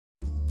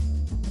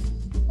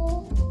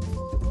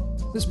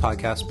This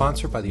podcast is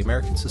sponsored by the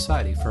American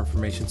Society for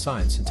Information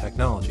Science and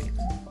Technology.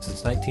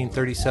 Since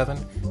 1937,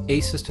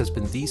 ASIST has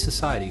been the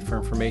society for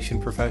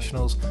information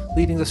professionals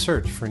leading the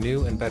search for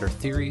new and better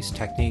theories,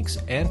 techniques,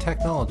 and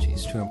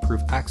technologies to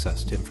improve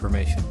access to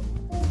information.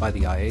 By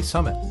the IA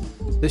Summit.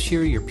 This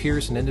year, your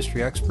peers and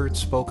industry experts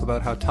spoke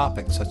about how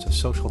topics such as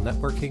social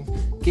networking,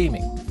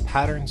 gaming,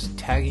 patterns,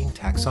 tagging,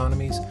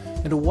 taxonomies,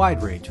 and a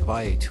wide range of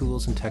IA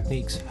tools and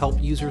techniques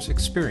help users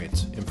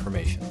experience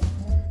information.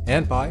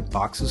 And by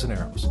Boxes and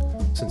Arrows.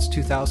 Since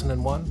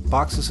 2001,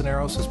 Boxes and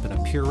Arrows has been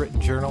a peer-written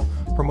journal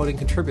promoting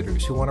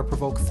contributors who want to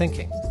provoke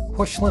thinking,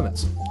 push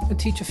limits, and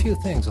teach a few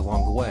things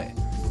along the way.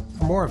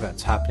 For more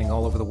events happening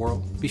all over the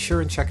world, be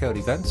sure and check out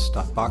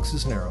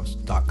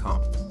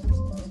events.boxesandarrows.com.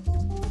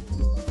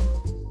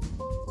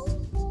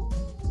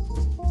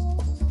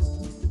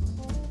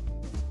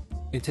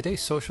 In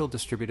today's social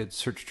distributed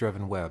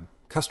search-driven web,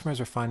 customers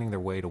are finding their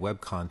way to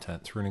web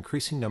content through an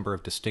increasing number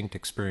of distinct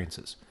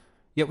experiences.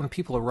 Yet when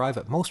people arrive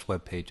at most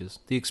web pages,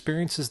 the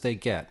experiences they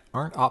get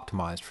aren't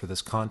optimized for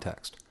this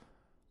context.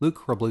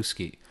 Luke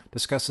Wroblewski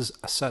discusses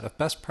a set of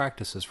best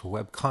practices for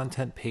web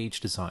content page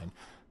design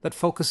that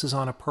focuses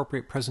on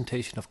appropriate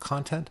presentation of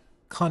content,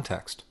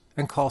 context,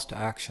 and calls to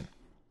action.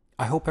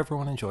 I hope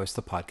everyone enjoys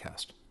the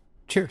podcast.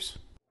 Cheers.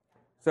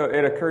 So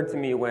it occurred to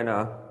me when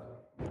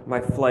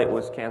my flight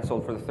was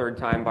canceled for the third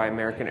time by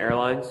American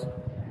Airlines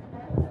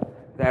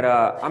that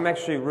I'm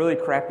actually really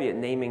crappy at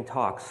naming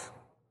talks.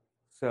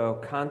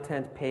 So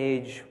content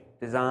page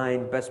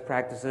design, best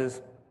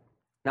practices,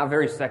 not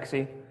very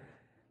sexy,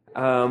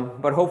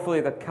 but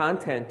hopefully the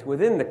content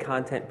within the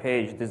content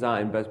page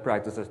design best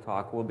practices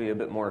talk will be a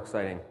bit more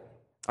exciting.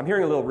 I'm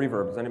hearing a little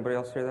reverb. Does anybody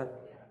else hear that?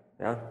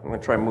 Yeah? I'm going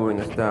to try moving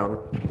this down.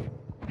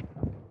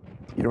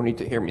 You don't need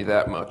to hear me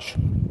that much.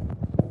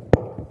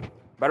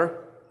 Better?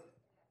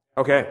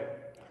 Okay.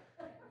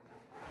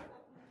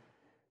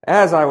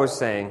 As I was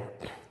saying,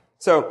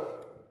 so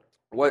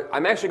what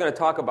I'm actually going to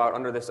talk about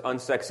under this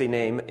unsexy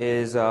name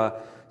is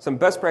some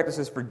best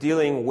practices for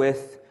dealing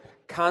with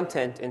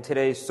content in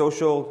today's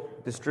social,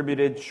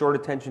 distributed, short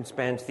attention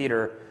span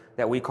theater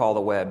that we call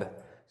the web.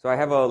 So I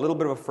have a little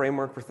bit of a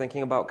framework for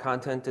thinking about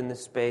content in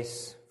this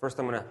space. First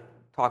I'm going to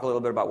talk a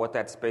little bit about what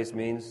that space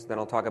means, then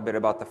I'll talk a bit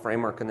about the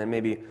framework, and then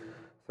maybe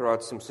throw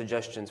out some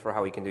suggestions for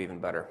how we can do even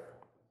better.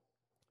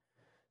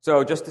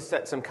 So just to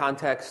set some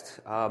context,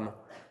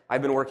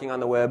 I've been working on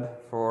the web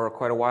for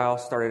quite a while,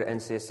 started at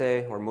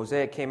NCSA, where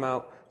Mosaic came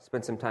out,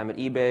 spent some time at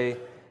eBay,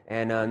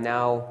 and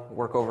now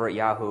work over at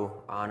Yahoo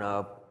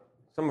on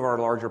some of our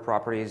larger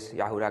properties,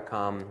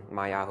 yahoo.com,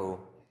 MyYahoo,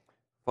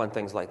 fun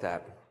things like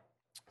that.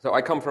 So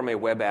I come from a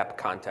web app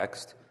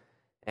context,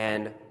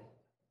 and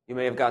you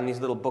may have gotten these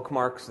little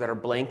bookmarks that are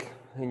blank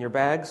in your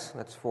bags.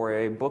 That's for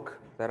a book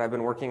that I've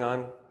been working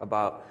on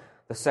about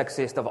the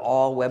sexiest of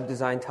all web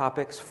design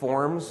topics,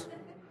 forms.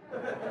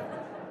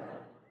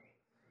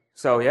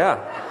 So yeah,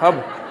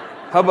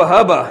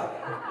 hubba.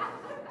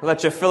 I'll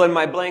let you fill in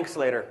my blanks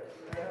later.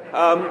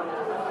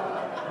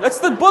 That's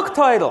the book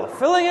title,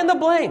 Filling in the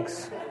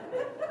Blanks.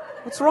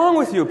 What's wrong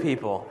with you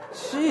people?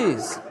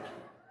 Jeez.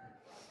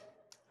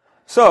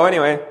 So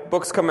anyway,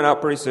 book's coming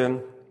out pretty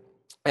soon.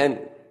 And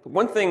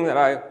one thing that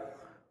I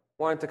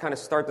wanted to kind of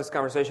start this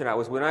conversation out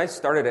was when I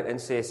started at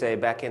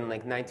NCSA back in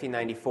like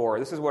 1994,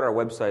 this is what our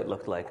website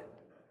looked like.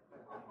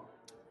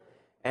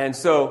 And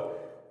so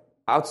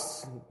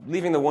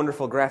leaving the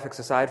wonderful graphics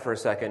aside for a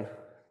second,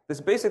 this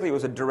basically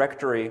was a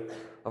directory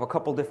of a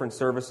couple different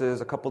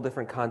services, a couple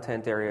different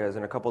content areas,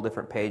 and a couple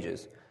different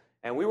pages.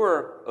 And we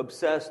were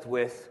obsessed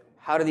with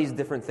how do these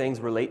different things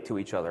relate to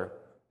each other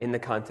in the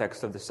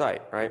context of the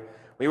site, right?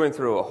 We went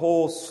through a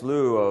whole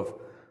slew of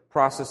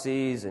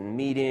processes and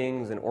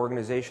meetings and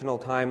organizational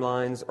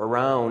timelines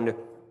around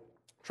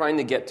trying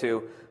to get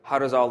to how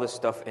does all this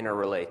stuff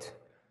interrelate.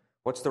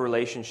 What's the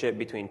relationship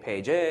between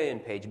page A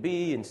and page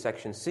B and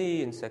section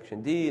C and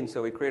section D? And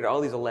so we created all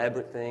these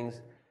elaborate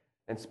things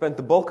and spent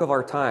the bulk of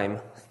our time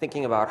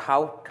thinking about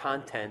how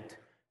content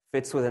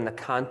fits within the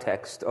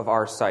context of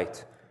our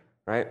site,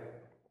 right?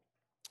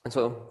 And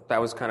so that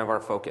was kind of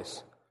our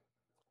focus.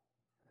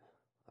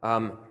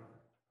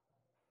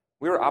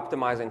 We were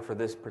optimizing for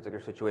this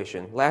particular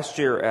situation. Last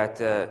year at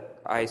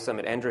IA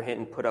Summit, Andrew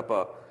Hinton put up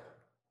a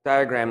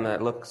diagram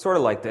that looked sort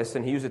of like this,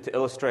 and he used it to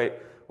illustrate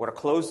what a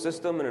closed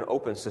system and an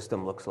open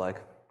system looks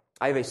like.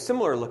 I have a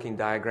similar looking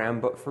diagram,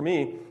 but for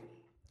me,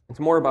 it's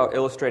more about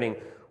illustrating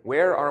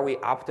where are we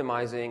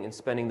optimizing and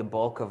spending the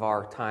bulk of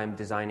our time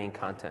designing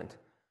content.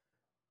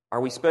 Are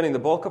we spending the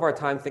bulk of our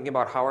time thinking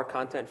about how our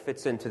content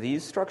fits into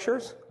these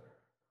structures?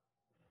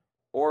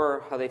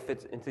 Or how they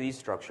fit into these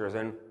structures?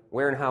 And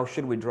where and how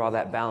should we draw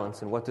that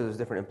balance? And what do those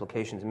different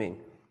implications mean?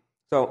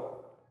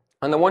 So,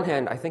 on the one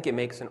hand, I think it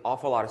makes an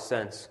awful lot of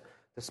sense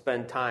to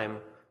spend time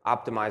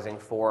optimizing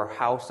for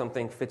how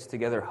something fits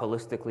together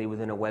holistically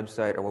within a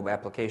website or web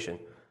application.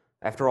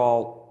 After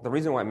all, the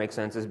reason why it makes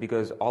sense is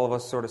because all of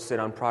us sort of sit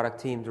on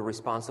product teams. We're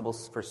responsible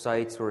for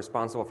sites. We're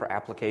responsible for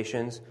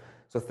applications.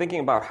 So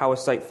thinking about how a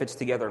site fits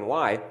together and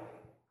why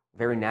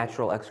Very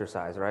natural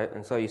exercise, right?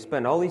 And so you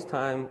spend all this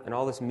time and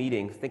all this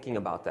meeting thinking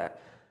about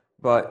that.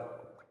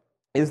 But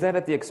is that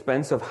at the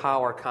expense of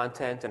how our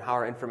content and how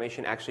our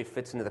information actually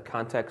fits into the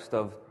context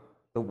of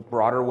the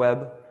broader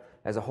web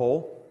as a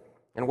whole?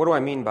 And what do I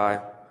mean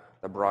by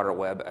the broader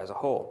web as a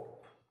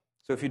whole?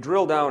 So if you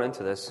drill down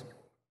into this,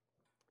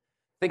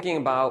 thinking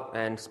about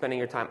and spending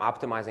your time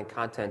optimizing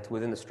content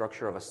within the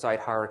structure of a site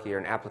hierarchy or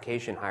an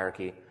application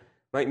hierarchy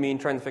might mean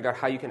trying to figure out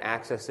how you can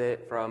access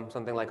it from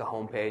something like a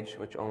home page,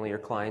 which only your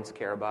clients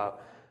care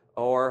about.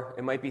 Or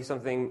it might be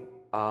something,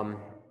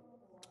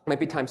 might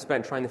be time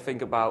spent trying to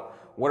think about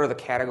what are the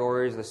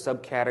categories, the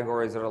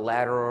subcategories that are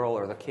lateral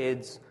or the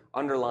kids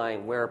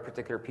underlying where a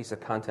particular piece of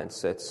content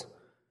sits.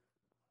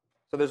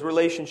 So there's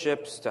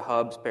relationships to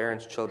hubs,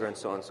 parents, children,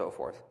 so on and so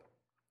forth.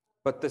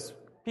 But this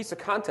piece of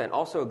content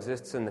also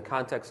exists in the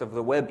context of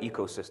the web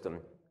ecosystem.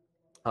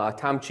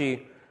 Tom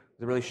Chi,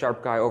 the really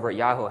sharp guy over at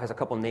Yahoo, has a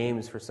couple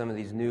names for some of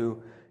these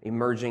new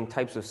emerging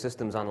types of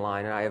systems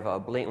online, and I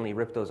have blatantly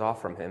ripped those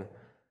off from him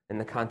in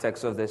the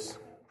context of this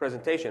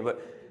presentation.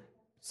 But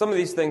some of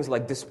these things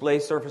like display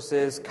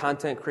surfaces,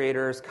 content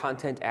creators,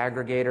 content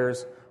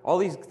aggregators, all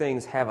these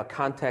things have a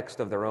context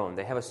of their own.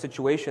 They have a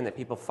situation that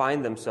people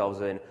find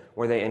themselves in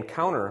where they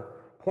encounter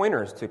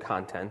pointers to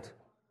content,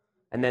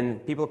 and then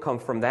people come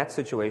from that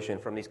situation,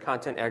 from these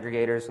content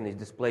aggregators and these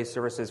display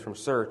services from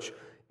search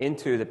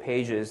into the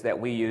pages that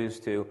we use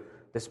to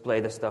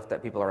display the stuff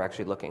that people are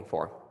actually looking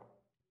for.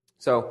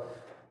 So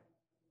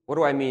what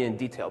do I mean in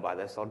detail by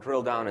this? I'll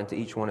drill down into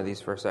each one of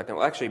these for a second.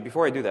 Well, actually,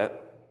 before I do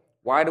that,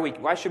 why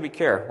should we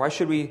care? Why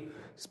should we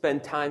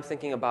spend time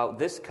thinking about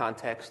this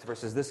context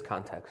versus this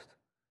context?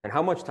 And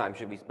how much time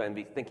should we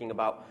spend thinking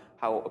about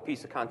how a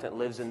piece of content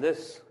lives in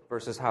this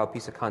versus how a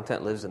piece of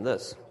content lives in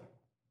this?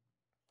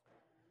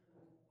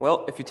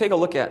 Well, if you take a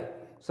look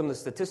at some of the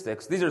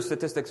statistics, these are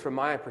statistics from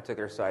my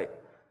particular site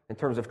in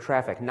terms of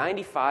traffic.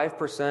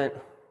 95%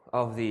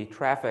 of the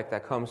traffic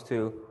that comes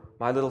to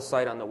my little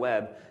site on the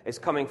web is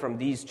coming from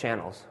these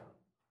channels.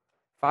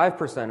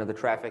 5% of the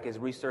traffic is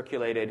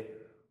recirculated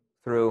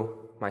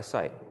through my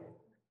site.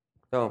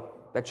 So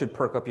that should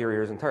perk up your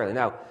ears entirely.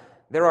 Now,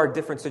 there are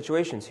different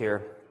situations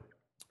here.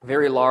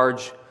 Very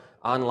large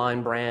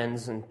online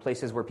brands and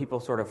places where people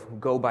sort of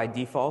go by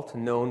default,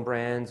 known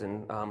brands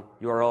and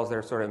URLs that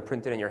are sort of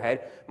imprinted in your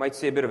head, might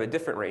see a bit of a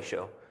different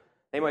ratio.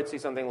 They might see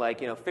something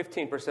like,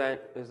 15%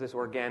 is this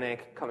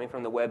organic coming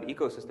from the web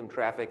ecosystem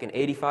traffic, and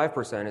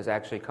 85% is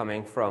actually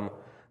coming from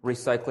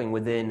recycling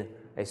within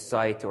a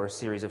site or a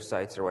series of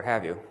sites or what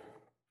have you.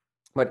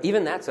 But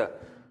even that's a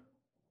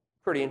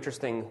pretty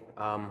interesting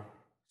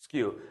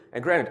skew.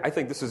 And granted, I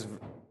think this is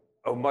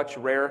a much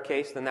rarer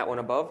case than that one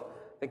above.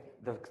 I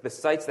think the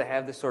sites that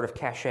have this sort of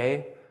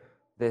cachet,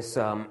 this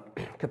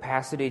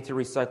capacity to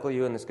recycle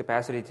you and this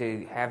capacity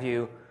to have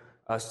you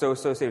so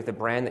associated with the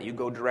brand that you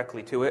go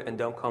directly to it and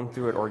don't come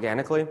through it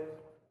organically,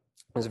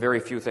 there's very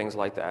few things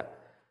like that.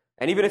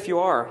 And even if you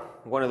are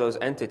one of those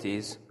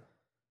entities,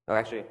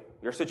 actually,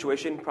 your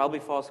situation probably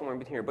falls somewhere in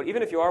between here, but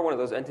even if you are one of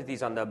those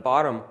entities on the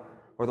bottom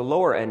or the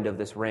lower end of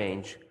this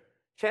range,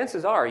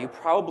 chances are you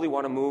probably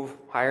want to move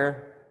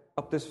higher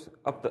up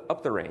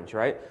the range,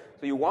 right?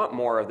 So you want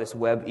more of this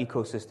web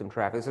ecosystem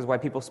traffic. This is why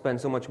people spend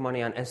so much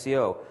money on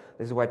SEO.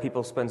 This is why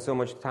people spend so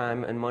much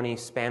time and money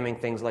spamming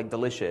things like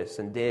Delicious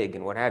and Dig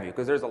and what have you,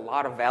 because there's a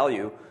lot of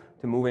value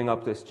to moving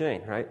up this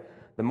chain, right?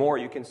 The more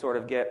you can sort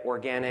of get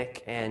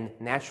organic and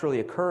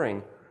naturally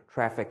occurring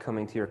traffic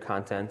coming to your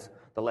content,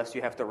 the less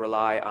you have to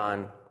rely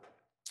on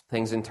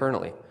things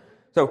internally.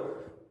 So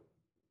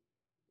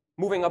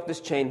moving up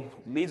this chain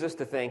leads us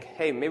to think,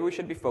 hey, maybe we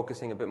should be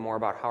focusing a bit more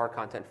about how our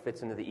content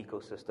fits into the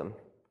ecosystem.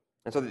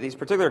 And so these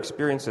particular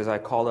experiences I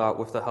called out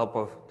with the help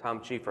of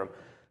Tom Chi from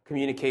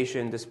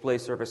communication, display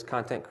service,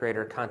 content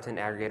creator, content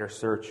aggregator,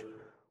 search.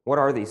 What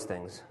are these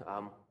things?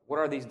 What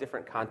are these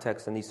different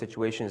contexts and these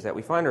situations that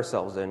we find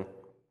ourselves in?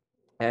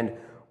 And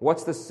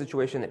what's the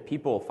situation that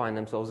people find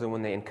themselves in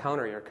when they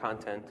encounter your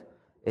content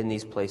in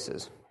these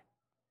places?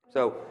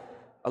 So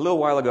a little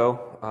while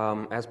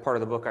ago, as part of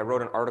the book, I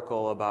wrote an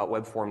article about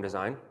web form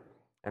design,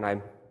 and I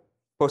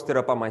posted it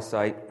up on my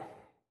site,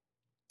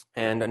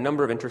 and a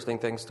number of interesting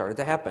things started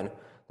to happen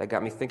that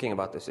got me thinking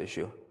about this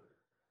issue.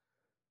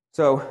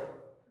 So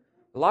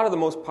a lot of the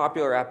most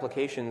popular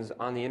applications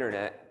on the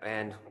internet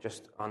and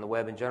just on the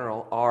web in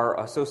general are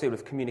associated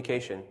with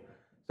communication.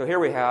 So here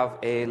we have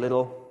a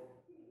little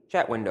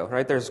chat window,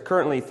 right? There's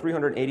currently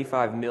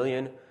 385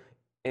 million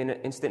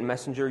instant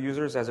messenger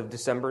users as of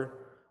December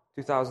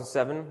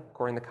 2007,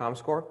 according to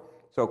ComScore.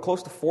 So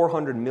close to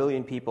 400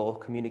 million people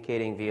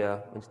communicating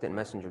via instant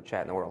messenger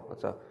chat in the world.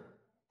 That's a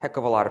heck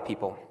of a lot of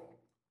people.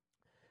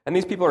 And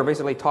these people are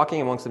basically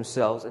talking amongst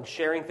themselves and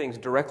sharing things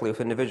directly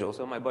with individuals.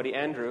 So my buddy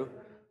Andrew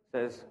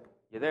says,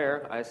 "You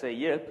there?" I say,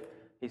 "Yep."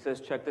 He says,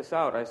 "Check this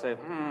out." I say,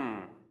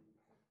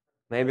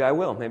 maybe I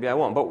will, maybe I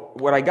won't. But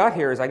what I got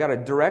here is I got a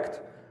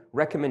direct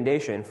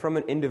recommendation from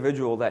an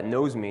individual that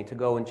knows me to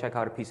go and check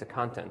out a piece of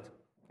content.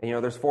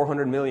 And there's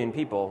 400 million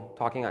people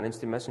talking on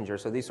instant messenger,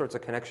 so these sorts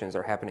of connections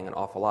are happening an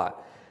awful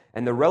lot.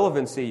 And the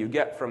relevancy you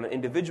get from an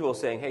individual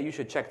saying, hey, you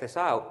should check this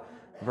out,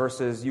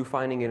 versus you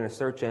finding it in a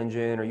search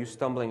engine or you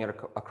stumbling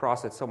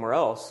across it somewhere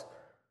else,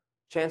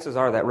 chances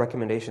are that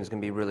recommendation is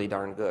going to be really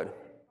darn good.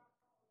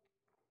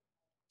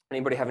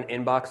 Anybody have an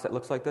inbox that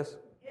looks like this?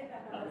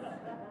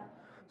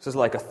 This is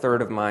like a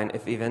third of mine,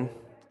 if even.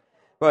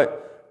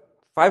 But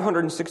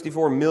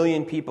 564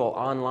 million people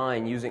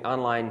online using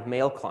online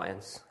mail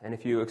clients. And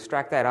if you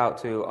extract that out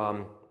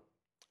to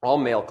all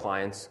mail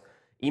clients,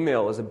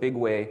 email is a big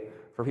way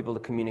for people to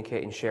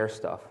communicate and share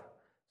stuff.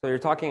 So you're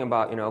talking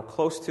about,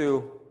 close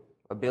to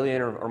a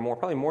billion or more,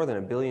 probably more than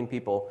a billion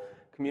people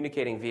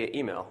communicating via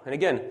email. And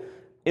again,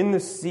 in the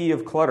sea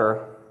of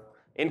clutter,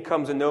 in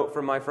comes a note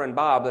from my friend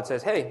Bob that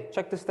says, hey,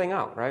 check this thing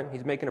out, right?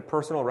 He's making a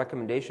personal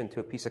recommendation to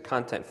a piece of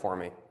content for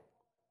me.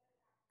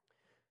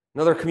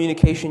 Another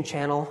communication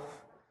channel,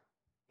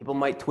 people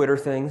might Twitter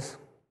things.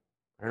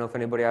 I don't know if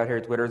anybody out here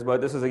Twitters,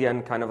 but this is,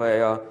 again, kind of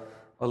a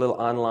little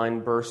online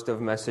burst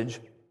of message.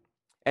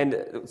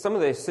 And some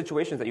of the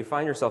situations that you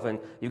find yourself in,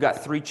 you've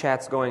got 3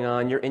 chats going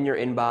on, you're in your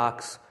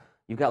inbox,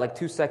 you've got like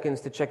 2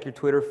 seconds to check your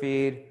Twitter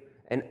feed,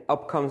 and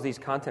up comes these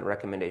content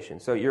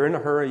recommendations. So you're in a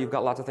hurry, you've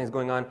got lots of things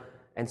going on,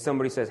 and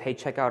somebody says, hey,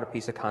 check out a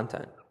piece of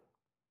content.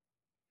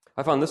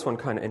 I found this one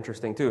kind of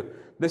interesting, too.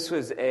 This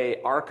was an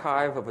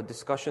archive of a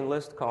discussion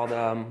list called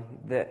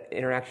the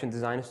Interaction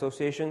Design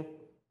Association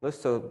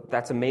list. So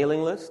that's a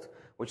mailing list,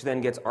 which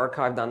then gets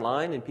archived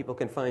online, and people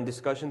can find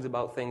discussions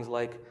about things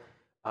like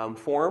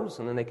forums,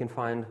 and then they can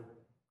find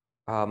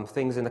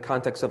things in the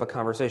context of a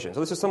conversation. So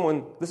this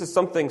is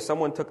something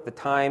someone took the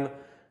time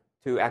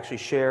to actually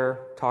share,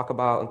 talk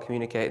about, and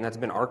communicate, and that's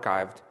been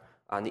archived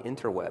on the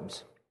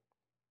interwebs.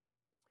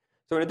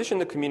 So in addition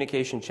to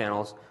communication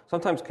channels,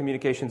 sometimes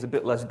communication is a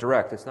bit less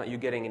direct. It's not you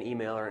getting an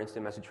email or an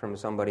instant message from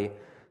somebody.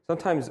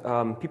 Sometimes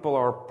people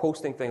are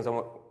posting things on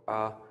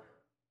what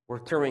we're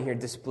terming here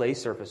display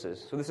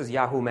surfaces. So this is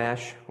Yahoo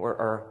Mash,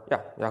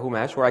 Yahoo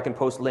Mash, where I can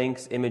post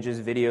links, images,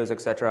 videos,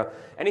 etc.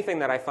 Anything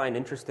that I find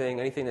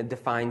interesting, anything that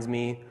defines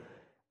me.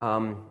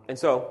 And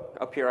so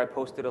up here I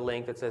posted a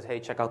link that says, hey,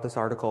 check out this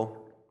article.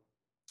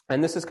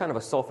 And this is kind of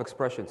a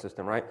self-expression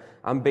system, right?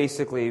 I'm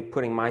basically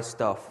putting my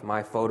stuff,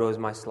 my photos,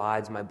 my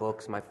slides, my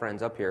books, my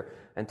friends up here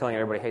and telling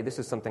everybody, hey, this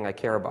is something I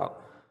care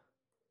about.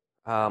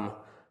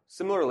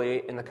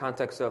 Similarly, in the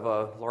context of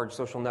a large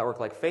social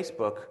network like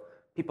Facebook,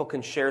 people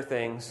can share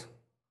things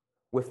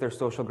with their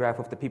social graph,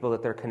 with the people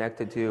that they're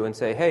connected to, and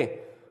say, hey,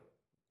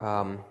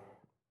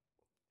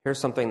 here's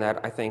something that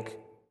I think,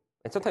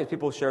 and sometimes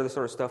people share this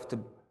sort of stuff to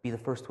be the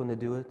first one to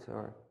do it,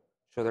 or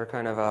so they're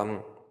kind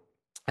of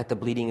at the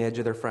bleeding edge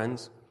of their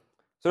friends.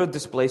 So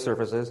display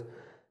surfaces.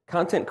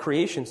 Content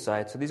creation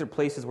sites, so these are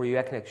places where you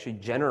can actually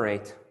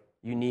generate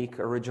unique,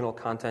 original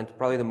content,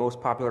 probably the most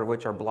popular of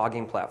which are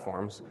blogging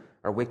platforms,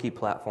 or wiki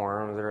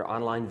platforms, or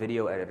online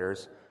video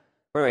editors.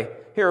 But anyway,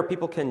 here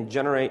people can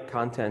generate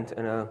content,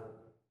 and a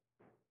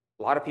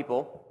lot of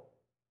people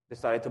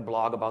decided to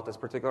blog about this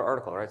particular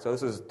article, right? So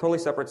this is a totally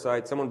separate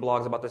site. Someone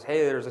blogs about this.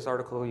 Hey, there's this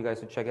article. You guys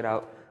should check it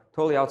out.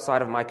 Totally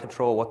outside of my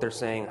control what they're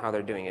saying, how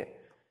they're doing it.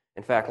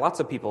 In fact, lots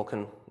of people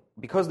can,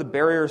 because the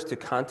barriers to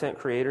content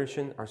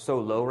creation are so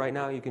low right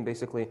now, you can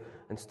basically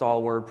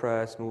install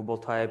WordPress, Movable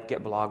Type,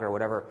 get Blogger,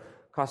 whatever.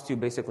 It costs you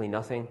basically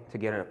nothing to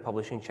get a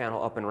publishing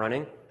channel up and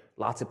running.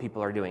 Lots of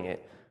people are doing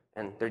it,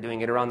 and they're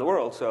doing it around the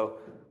world. So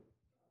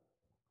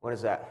what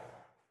is that?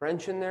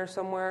 French in there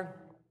somewhere?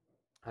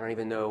 I don't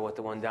even know what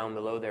the one down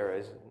below there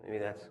is. Maybe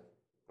that's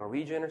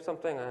Norwegian or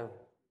something? I have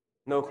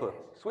no clue.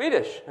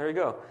 Swedish. There you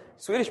go.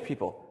 Swedish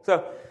people.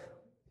 So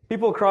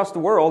people across the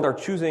world are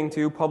choosing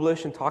to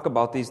publish and talk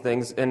about these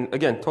things, and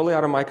again, totally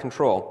out of my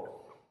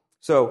control.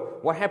 So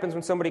what happens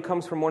when somebody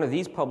comes from one of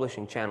these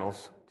publishing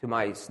channels to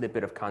my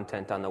snippet of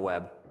content on the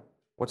web?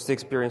 What's the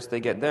experience they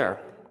get there?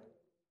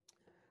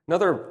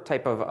 Another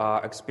type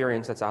of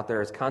experience that's out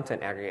there is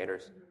content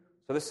aggregators.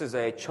 So this is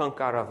a chunk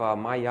out of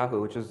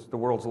MyYahoo, which is the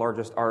world's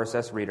largest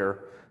RSS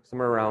reader,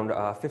 somewhere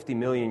around 50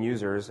 million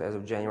users as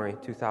of January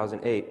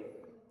 2008.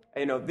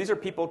 And, these are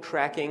people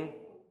tracking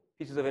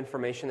pieces of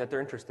information that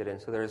they're interested in.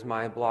 So there's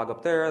my blog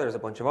up there, there's a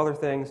bunch of other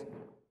things,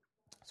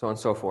 so on and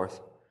so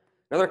forth.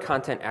 Another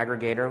content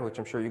aggregator, which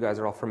I'm sure you guys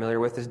are all familiar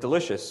with, is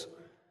Delicious.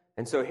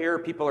 And so here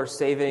people are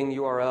saving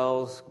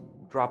URLs,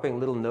 dropping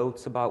little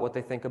notes about what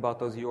they think about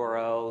those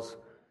URLs,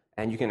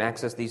 and you can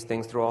access these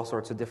things through all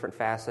sorts of different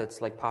facets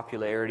like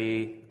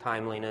popularity,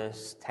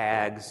 timeliness,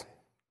 tags,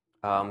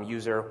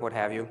 user, what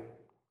have you.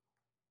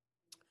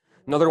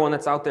 Another one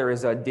that's out there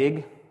is Digg,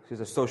 which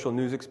is a social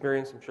news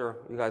experience I'm sure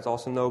you guys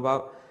also know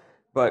about.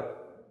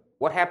 But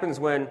what happens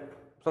when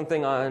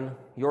something on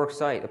your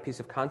site, a piece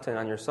of content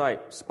on your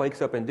site,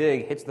 spikes up in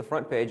Digg, hits the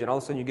front page, and all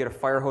of a sudden you get a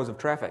fire hose of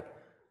traffic?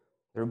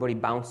 Everybody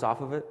bounce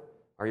off of it?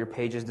 Are your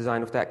pages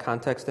designed with that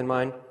context in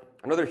mind?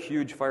 Another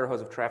huge fire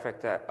hose of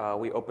traffic that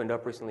we opened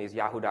up recently is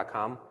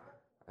Yahoo.com.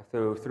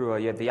 Through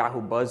the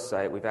Yahoo Buzz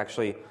site, we've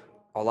actually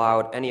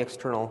allowed any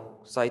external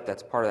site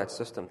that's part of that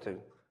system to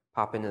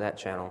pop into that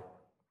channel.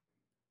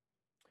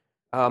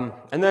 And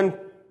then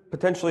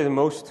potentially the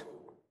most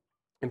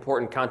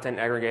important content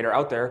aggregator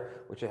out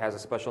there, which it has a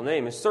special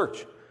name, is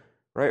Search.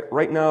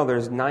 Right now,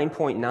 there's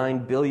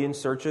 9.9 billion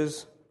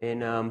searches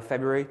in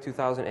February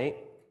 2008.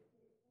 It's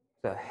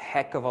a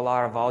heck of a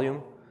lot of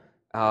volume.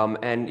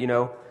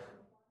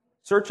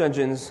 Search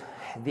engines,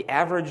 the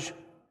average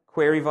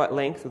query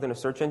length within a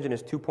search engine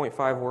is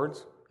 2.5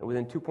 words. And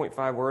within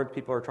 2.5 words,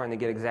 people are trying to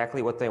get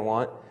exactly what they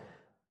want.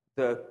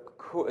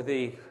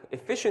 The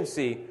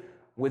efficiency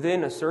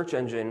within a search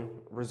engine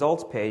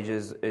results page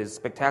is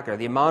spectacular.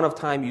 The amount of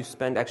time you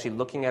spend actually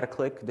looking at a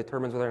click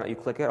determines whether or not you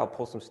click it. I'll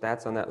pull some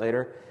stats on that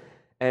later.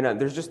 And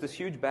there's just this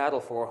huge battle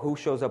for who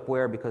shows up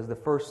where because the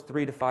first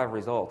 3 to 5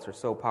 results are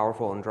so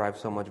powerful and drive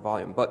so much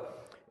volume.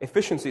 But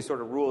efficiency sort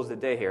of rules the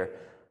day here.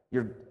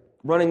 You're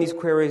running these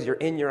queries, you're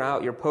in, you're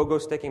out, you're pogo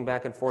sticking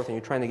back and forth, and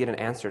you're trying to get an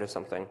answer to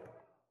something.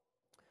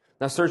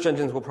 Now, search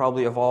engines will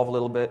probably evolve a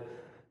little bit.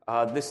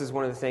 This is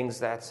one of the things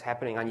that's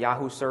happening on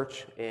Yahoo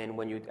Search, and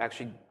when you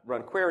actually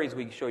run queries,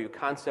 we show you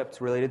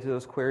concepts related to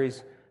those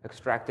queries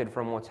extracted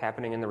from what's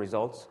happening in the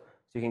results.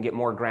 So you can get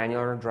more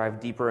granular, drive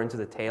deeper into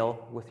the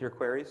tail with your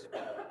queries.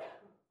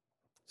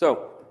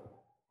 So,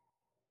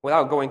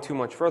 without going too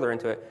much further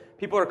into it,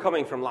 people are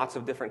coming from lots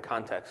of different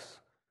contexts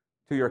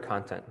to your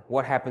content.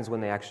 What happens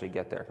when they actually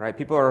get there, right?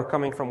 People are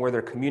coming from where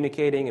they're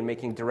communicating and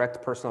making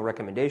direct personal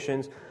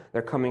recommendations.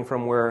 They're coming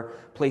from where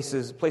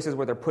places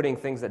where they're putting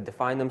things that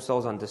define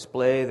themselves on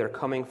display. They're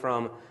coming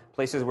from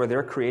places where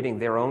they're creating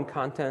their own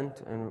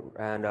content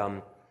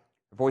and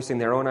voicing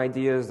their own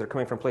ideas. They're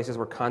coming from places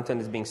where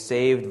content is being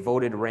saved,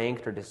 voted,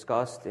 ranked, or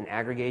discussed in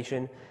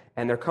aggregation.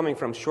 And they're coming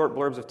from short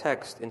blurbs of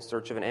text in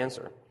search of an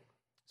answer.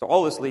 So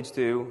all this leads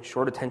to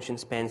short attention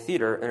span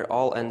theater, and it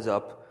all ends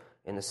up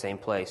in the same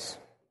place,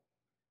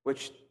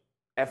 which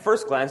at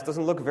first glance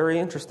doesn't look very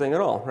interesting at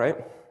all, right?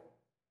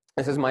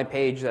 This is my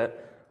page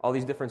that all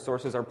these different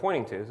sources are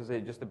pointing to. This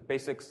is just a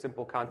basic,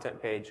 simple content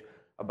page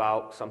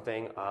about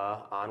something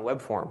on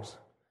web forms.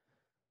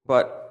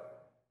 But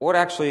what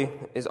actually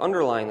is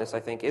underlying this, I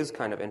think, is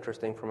kind of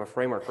interesting from a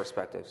framework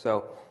perspective.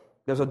 So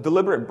there's a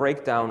deliberate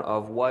breakdown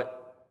of what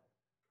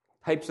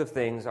types of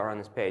things are on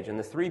this page. And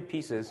the 3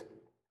 pieces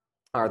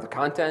are the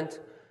content,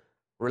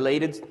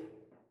 related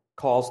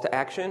calls to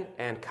action,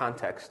 and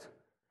context.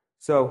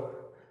 So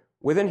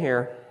within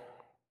here,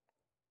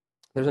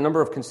 there's a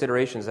number of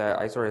considerations that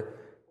I sort of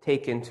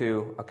take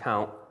into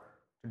account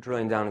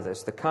drilling down to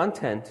this. The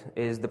content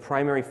is the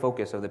primary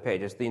focus of the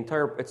page.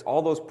 It's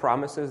all those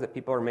promises that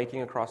people are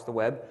making across the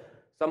web.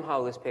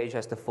 Somehow this page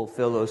has to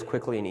fulfill those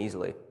quickly and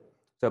easily.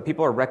 So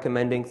people are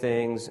recommending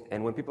things,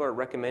 and when people are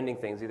recommending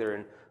things, either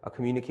in a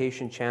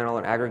communication channel,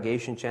 an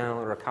aggregation channel,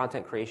 or a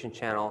content creation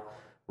channel,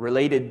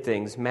 related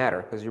things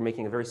matter because you're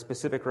making a very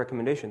specific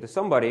recommendation to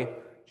somebody.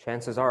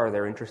 Chances are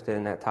they're interested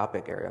in that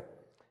topic area.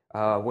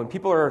 When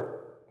people are,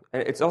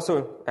 and it's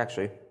also,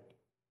 actually,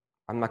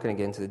 I'm not going to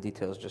get into the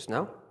details just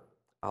now.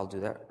 I'll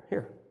do that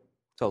here.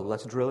 So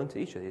let's drill into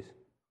each of these,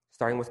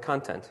 starting with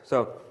content.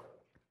 So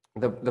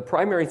the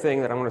primary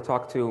thing that I want to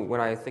talk to when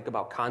I think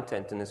about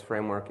content in this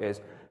framework is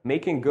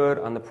making good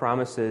on the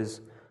promises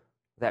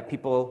that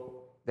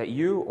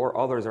you or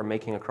others are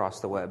making across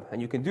the web.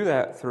 And you can do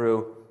that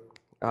through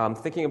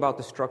thinking about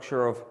the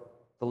structure of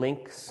the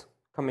links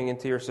coming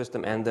into your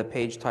system and the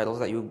page titles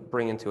that you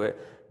bring into it,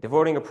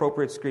 devoting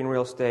appropriate screen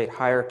real estate,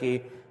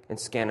 hierarchy, and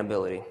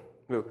scannability.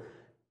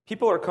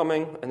 People are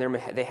coming and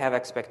they have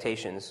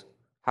expectations.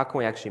 How can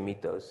we actually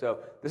meet those? So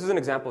this is an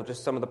example of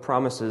just some of the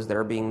promises that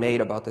are being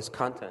made about this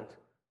content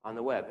on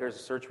the web. Here's a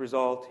search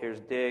result, here's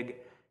Dig,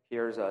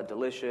 here's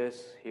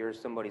Delicious, here's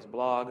somebody's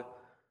blog.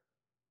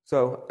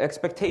 So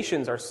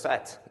expectations are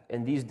set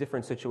in these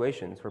different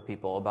situations for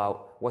people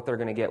about what they're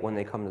going to get when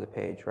they come to the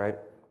page, right?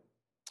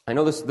 I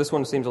know this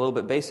one seems a little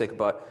bit basic,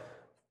 but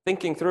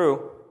thinking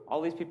through,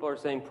 all these people are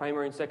saying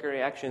primary and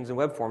secondary actions in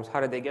web forms.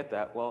 How did they get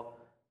that? Well,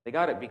 they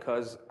got it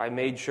because I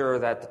made sure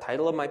that the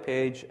title of my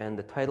page and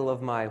the title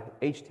of my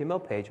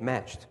HTML page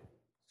matched.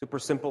 Super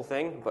simple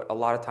thing, but a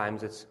lot of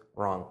times it's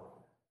wrong.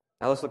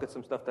 Now let's look at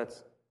some stuff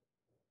that's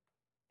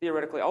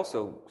theoretically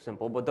also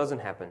simple, but doesn't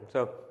happen.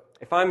 So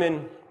if I'm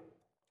in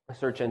a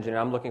search engine and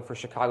I'm looking for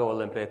Chicago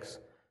Olympics,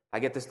 I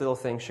get this little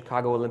thing,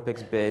 Chicago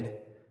Olympics bid,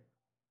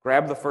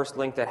 grab the first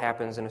link that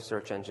happens in a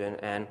search engine,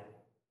 and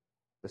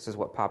this is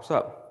what pops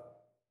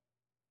up.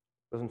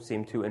 Doesn't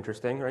seem too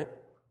interesting, right?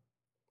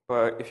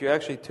 But if you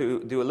actually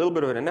do a little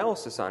bit of an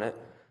analysis on it,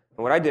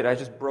 and what I did, I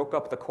just broke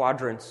up the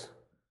quadrants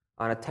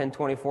on a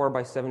 1024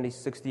 by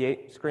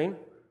 7068 screen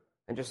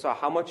and just saw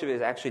how much of it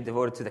is actually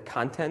devoted to the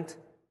content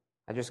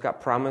I just got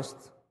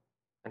promised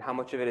and how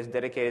much of it is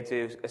dedicated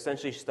to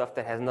essentially stuff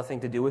that has nothing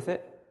to do with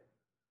it.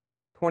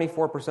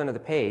 24% of the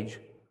page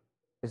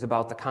is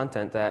about the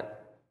content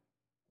that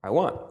I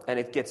want. And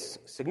it gets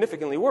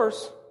significantly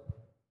worse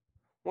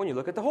when you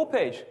look at the whole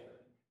page,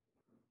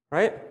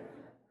 right?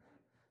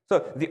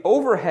 So the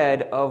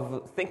overhead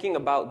of thinking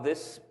about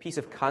this piece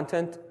of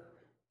content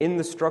in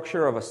the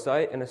structure of a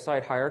site and a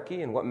site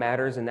hierarchy and what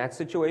matters in that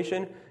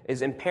situation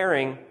is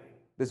impairing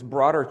this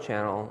broader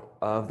channel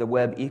of the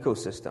web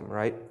ecosystem,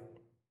 right?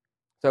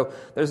 So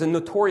there's a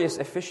notorious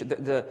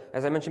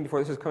as I mentioned before,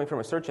 this is coming from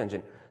a search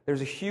engine.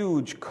 There's a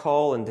huge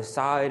cull and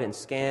decide and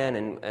scan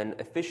and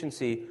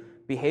efficiency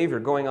behavior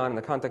going on in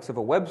the context of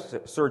a web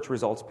search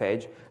results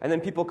page. And then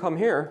people come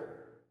here,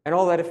 and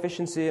all that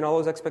efficiency and all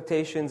those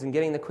expectations and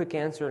getting the quick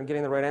answer and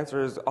getting the right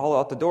answer is all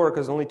out the door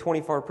because only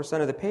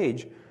 24% of the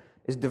page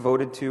is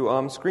devoted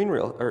to screen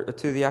reel or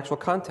to the actual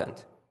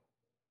content.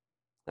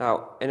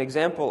 Now, an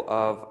example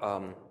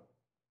of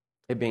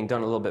it being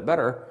done a little bit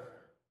better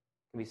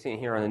can be seen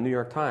here on the New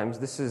York Times.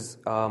 This is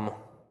a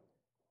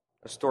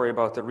story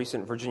about the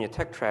recent Virginia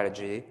Tech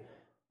tragedy.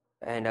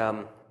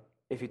 And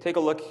if you take a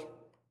look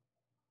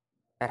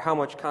at how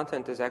much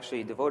content is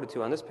actually devoted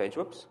to on this page,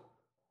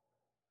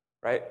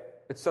 right?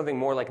 It's something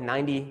more like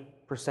 90%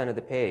 of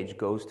the page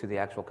goes to the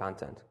actual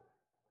content.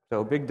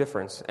 So a big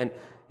difference. And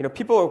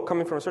people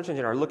coming from a search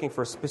engine are looking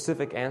for a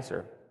specific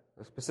answer,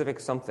 a specific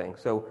something.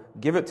 So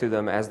give it to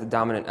them as the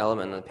dominant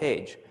element on the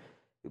page.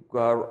 A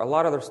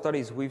lot of the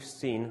studies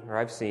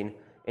I've seen,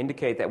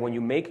 indicate that when you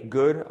make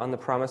good on the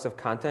promise of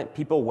content,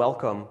 people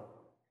welcome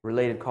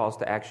related calls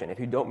to action. If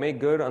you don't make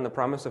good on the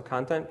promise of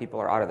content, people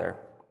are out of there.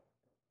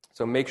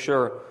 So make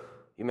sure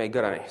you make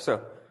good on it.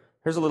 So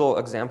here's a little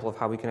example of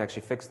how we can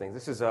actually fix things.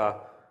 This is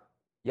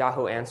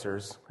Yahoo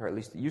Answers, or at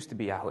least it used to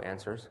be Yahoo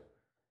Answers.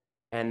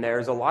 And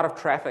there's a lot of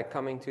traffic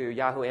coming to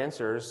Yahoo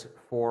Answers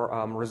for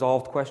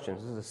resolved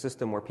questions. This is a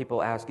system where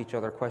people ask each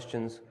other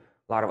questions.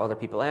 A lot of other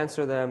people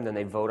answer them. Then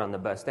they vote on the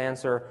best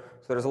answer.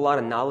 So there's a lot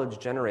of knowledge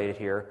generated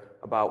here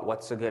about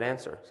what's a good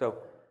answer. So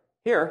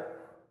here,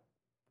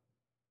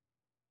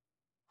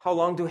 how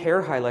long do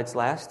hair highlights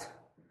last?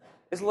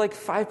 It's like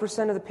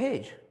 5% of the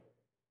page,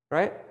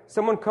 right?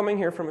 Someone coming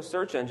here from a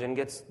search engine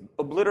gets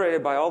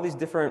obliterated by all these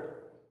different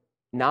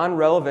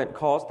non-relevant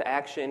calls to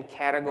action,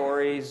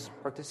 categories,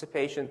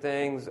 participation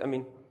things. I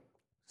mean,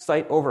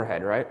 site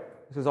overhead, right?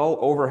 This is all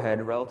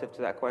overhead relative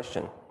to that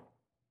question.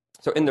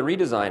 So in the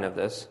redesign of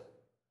this,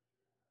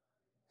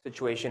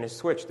 situation is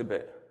switched a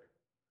bit.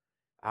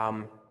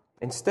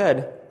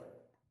 Instead,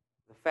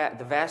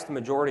 the vast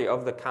majority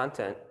of the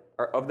content,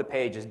 or of the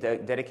page, is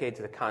dedicated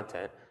to the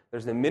content.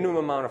 There's the minimum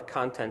amount of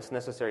contents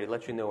necessary to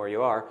let you know where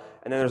you are,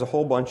 and then there's a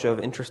whole bunch of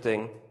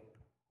interesting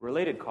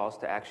related calls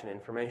to action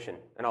information.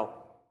 And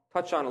I'll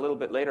touch on a little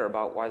bit later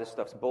about why this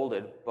stuff's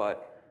bolded,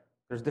 but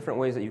there's different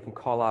ways that you can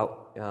call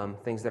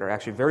out things that are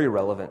actually very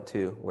relevant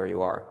to where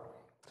you are.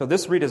 So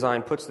this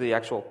redesign puts the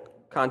actual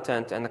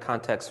content and the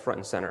context front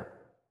and center,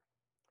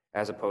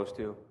 as opposed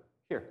to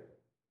here.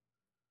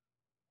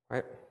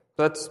 Right?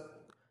 So that's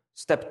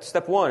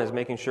step one is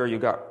making sure you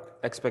got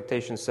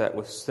expectations set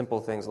with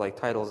simple things like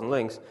titles and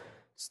links.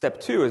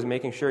 Step two is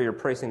making sure you're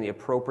placing the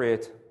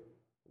appropriate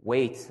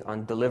weight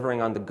on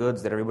delivering on the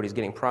goods that everybody's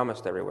getting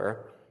promised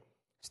everywhere.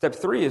 Step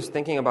three is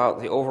thinking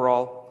about the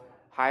overall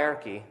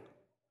hierarchy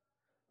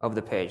of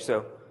the page.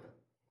 So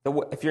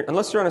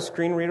unless you're on a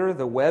screen reader,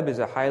 the web is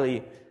a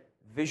highly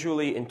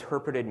visually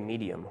interpreted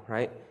medium,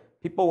 right?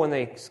 People, when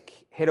they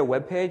hit a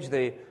web page,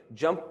 they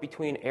jump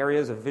between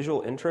areas of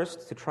visual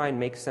interest to try and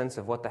make sense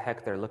of what the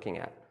heck they're looking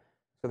at.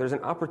 So there's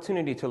an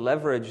opportunity to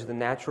leverage the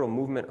natural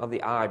movement of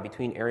the eye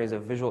between areas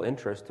of visual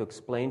interest to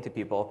explain to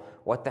people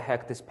what the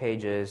heck this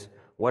page is,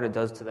 what it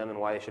does to them, and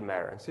why they should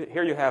matter. And so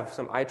here you have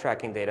some eye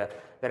tracking data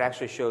that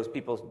actually shows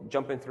people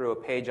jumping through a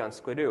page on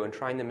Squidoo and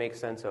trying to make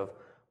sense of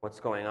what's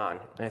going on.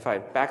 And if I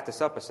back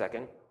this up a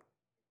second,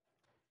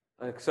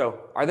 so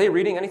are they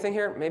reading anything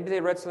here? Maybe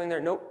they read something there.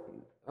 Nope.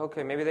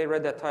 Okay, maybe they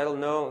read that title.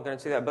 No, I'm going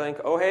to see that blank.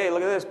 Oh, hey,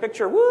 look at this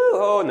picture. Woo!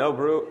 Oh, no,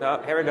 brute.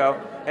 No, here we go.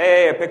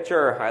 Hey, a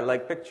picture. I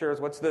like pictures.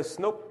 What's this?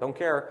 Nope, don't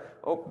care.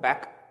 Oh,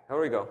 back. Here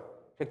we go.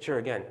 Picture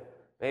again.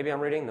 Maybe I'm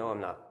reading. No,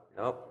 I'm not.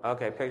 Nope.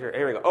 Okay, picture.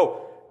 Here we go.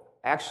 Oh,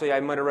 actually, I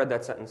might have read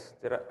that sentence.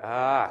 Did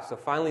I? So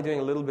finally doing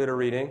a little bit of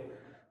reading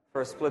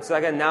for a split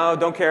second. Now,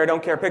 don't care,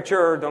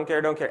 picture, don't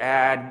care,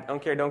 ad,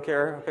 don't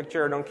care,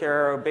 picture, don't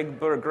care, big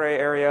gray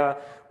area,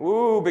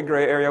 woo, big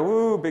gray area,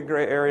 woo, big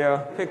gray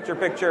area, picture,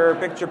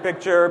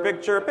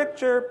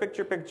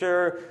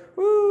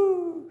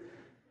 woo.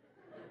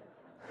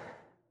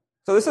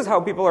 So this is how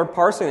people are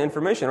parsing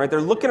information, right? They're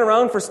looking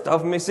around for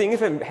stuff, seeing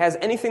if it has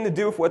anything to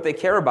do with what they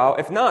care about.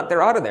 If not,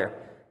 they're out of there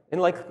in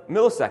like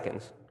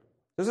milliseconds.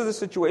 This is the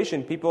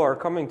situation. People are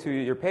coming to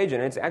your page,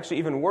 and it's actually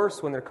even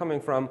worse when they're coming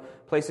from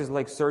places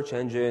like search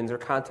engines or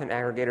content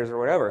aggregators or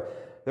whatever.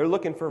 They're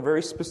looking for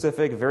very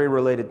specific, very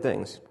related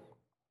things.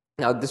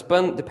 Now,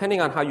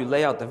 depending on how you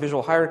lay out the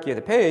visual hierarchy of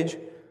the page,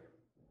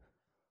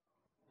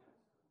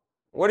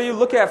 what do you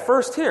look at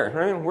first here?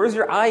 Right? Where's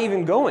your eye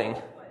even going?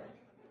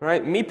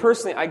 Right? Me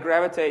personally, I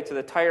gravitate to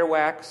the tire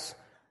wax,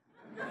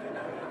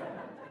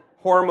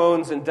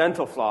 hormones, and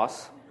dental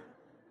floss.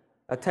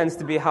 That tends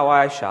to be how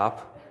I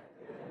shop.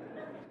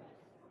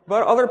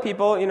 But other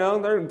people,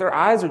 their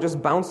eyes are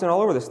just bouncing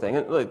all over this thing.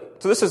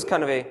 So this is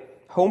kind of a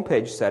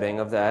homepage setting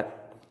of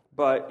that.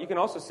 But you can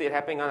also see it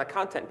happening on a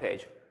content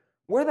page.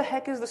 Where the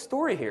heck is the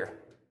story here?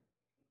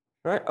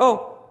 Right?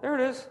 Oh, there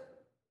it is.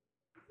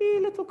 Wee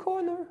little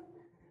corner.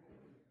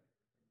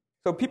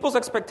 So people's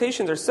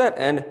expectations are set,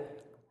 and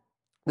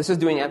This is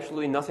doing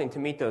absolutely nothing to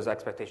meet those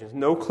expectations.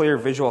 No clear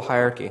visual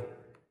hierarchy.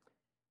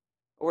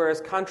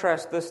 Whereas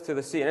contrast this to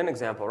the CNN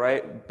example,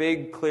 right?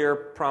 Big, clear,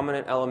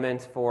 prominent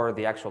element for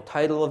the actual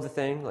title of the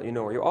thing, let you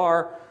know where you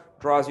are,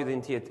 draws you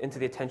into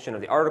the attention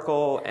of the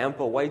article,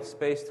 ample white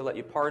space to let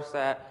you parse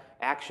that,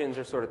 actions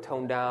are sort of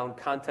toned down,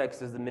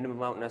 context is the minimum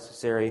amount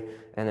necessary,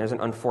 and there's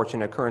an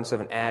unfortunate occurrence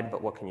of an ad,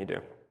 but what can you do?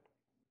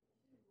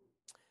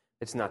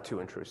 It's not too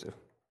intrusive.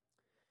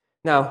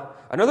 Now,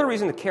 another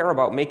reason to care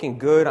about making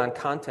good on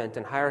content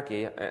and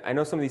hierarchy, I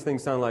know some of these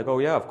things sound like, oh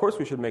yeah, of course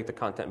we should make the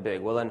content big.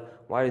 Well then,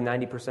 why do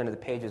 90% of the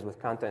pages with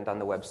content on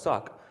the web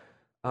suck?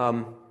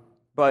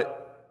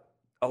 But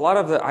a lot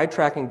of the eye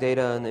tracking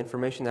data and the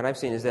information that I've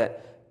seen is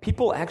that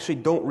people actually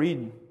don't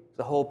read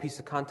the whole piece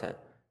of content.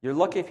 You're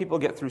lucky if people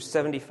get through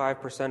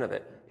 75% of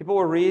it. People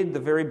will read the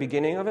very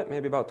beginning of it,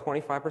 maybe about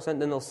 25%,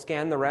 then they'll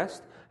scan the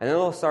rest, and then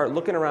they'll start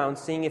looking around,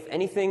 seeing if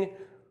anything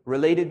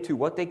related to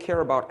what they care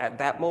about at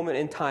that moment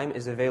in time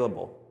is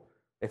available.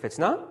 If it's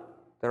not,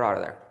 they're out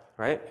of there,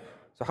 right?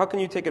 So how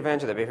can you take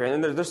advantage of that behavior?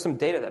 And there's some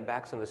data that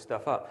backs some of this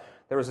stuff up.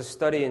 There was a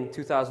study in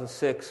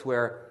 2006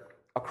 where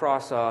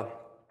across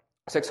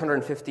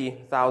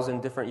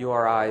 650,000 different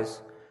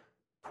URIs,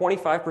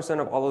 25%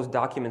 of all those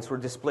documents were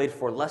displayed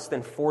for less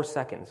than 4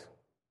 seconds.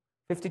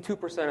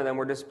 52% of them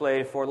were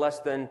displayed for less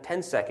than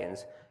 10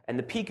 seconds. And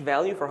the peak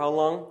value for how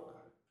long,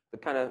 the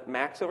kind of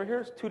max over here,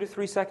 is 2 to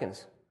 3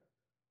 seconds.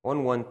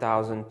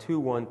 1,000, 2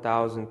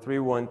 1,000, 3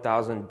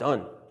 1,000,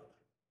 done.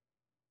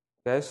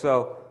 Okay,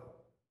 so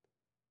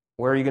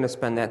where are you going to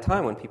spend that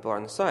time when people are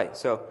on the site?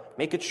 So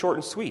make it short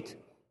and sweet.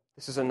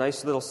 This is a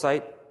nice little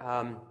site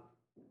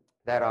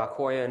that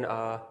Coy and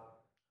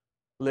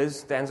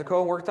Liz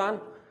Danzico worked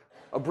on.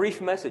 A brief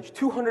message,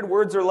 200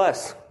 words or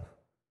less.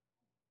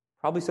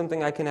 Probably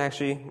something I can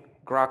actually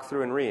grok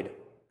through and read.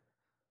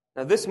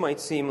 Now this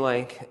might seem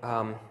like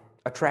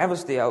a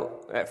travesty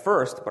out at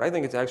first, but I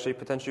think it's actually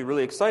potentially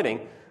really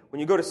exciting. When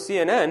you go to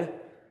CNN,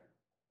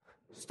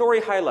 story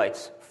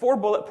highlights, 4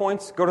 bullet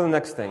points, go to the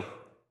next thing.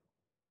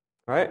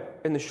 All right?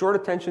 In the short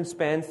attention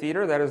span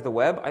theater, that is the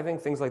web, I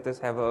think things like this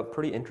have a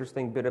pretty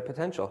interesting bit of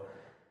potential.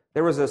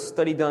 There was a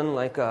study done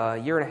like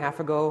a year and a half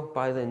ago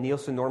by the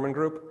Nielsen Norman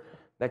Group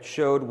that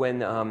showed when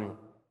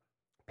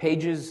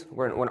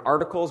when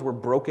articles were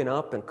broken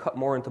up and cut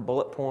more into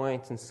bullet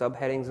points and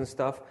subheadings and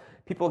stuff,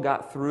 people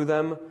got through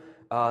them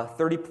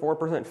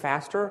 12%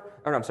 faster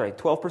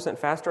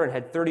and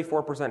had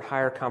 34%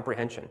 higher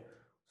comprehension.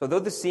 So though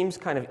this seems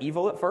kind of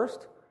evil at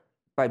first,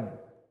 by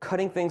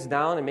cutting things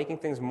down and making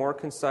things more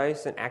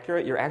concise and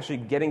accurate, you're actually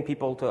getting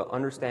people to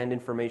understand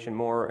information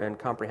more and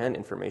comprehend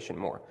information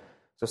more.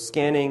 So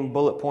scanning,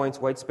 bullet points,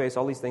 white space,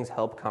 all these things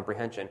help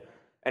comprehension.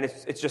 And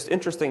it's just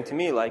interesting to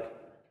me, like,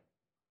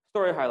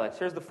 story highlights.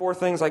 Here's the 4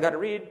 things I got to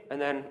read,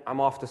 and then I'm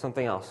off to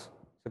something else.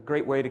 It's a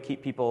great way to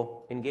keep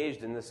people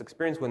engaged in this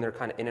experience when they're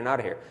kind of in and out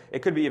of here.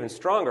 It could be even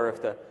stronger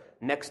if the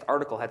next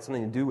article had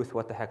something to do with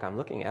what the heck I'm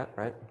looking at,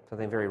 right?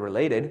 Something very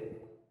related.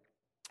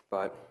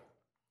 But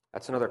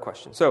that's another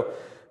question. So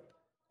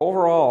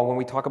overall, when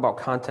we talk about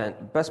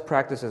content, best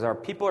practices are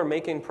people are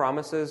making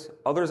promises,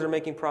 others are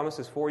making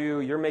promises for you,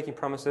 you're making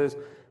promises,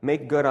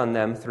 make good on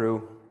them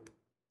through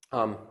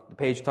the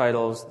page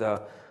titles,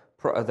 the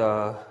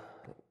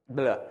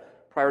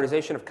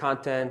prioritization of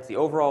content, the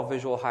overall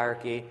visual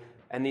hierarchy.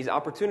 And these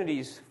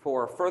opportunities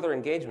for further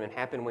engagement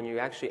happen when you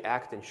actually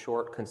act in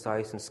short,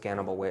 concise, and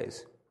scannable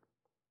ways.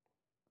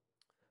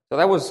 So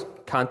that was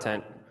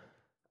content.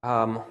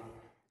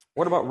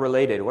 What about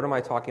related? What am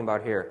I talking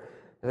about here?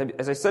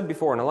 As I said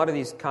before, in a lot of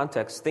these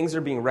contexts, things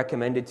are being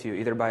recommended to you,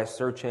 either by a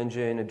search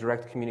engine, a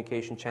direct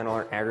communication channel,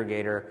 or an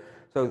aggregator.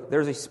 So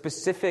there's a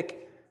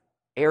specific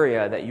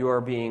area that you are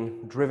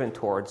being driven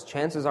towards.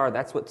 Chances are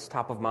that's what's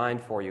top of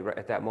mind for you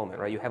at that moment,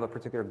 right? You have a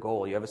particular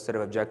goal, you have a set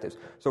of objectives.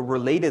 So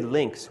related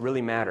links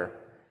really matter.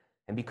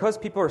 And because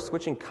people are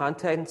switching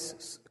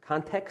contexts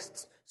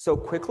so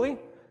quickly,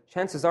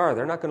 chances are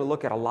they're not going to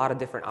look at a lot of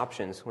different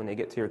options when they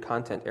get to your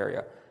content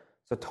area.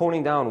 So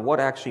toning down what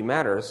actually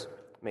matters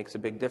makes a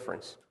big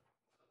difference.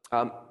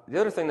 The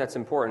other thing that's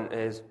important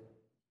is,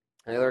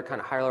 another kind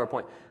of higher level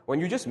point,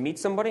 when you just meet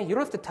somebody, you don't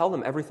have to tell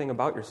them everything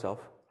about yourself.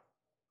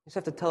 You just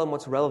have to tell them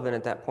what's relevant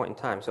at that point in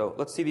time. So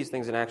let's see these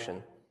things in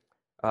action.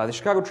 The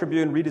Chicago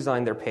Tribune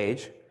redesigned their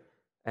page,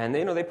 and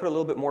they put a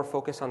little bit more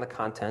focus on the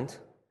content,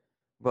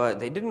 but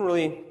they didn't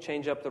really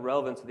change up the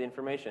relevance of the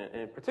information.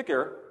 And in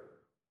particular,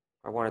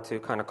 I wanted to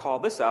kind of call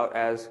this out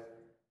as,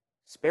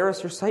 spare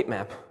us your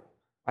sitemap.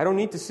 I don't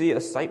need to see a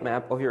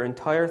sitemap of your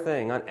entire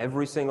thing on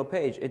every single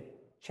page.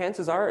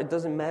 Chances are it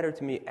doesn't matter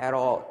to me at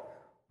all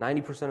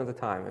 90% of the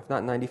time, if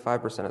not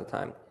 95% of the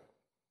time.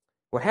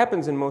 What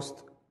happens in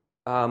most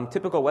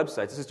typical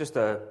websites, this is just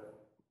an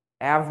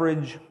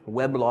average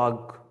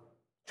weblog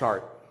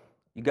chart.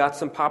 You got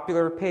some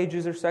popular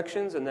pages or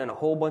sections and then a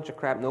whole bunch of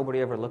crap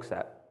nobody ever looks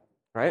at,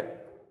 right?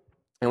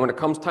 And when it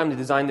comes time to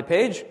design the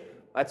page,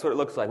 that's what it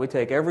looks like. We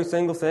take every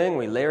single thing,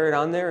 we layer it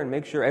on there and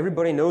make sure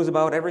everybody knows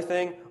about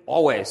everything,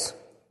 always.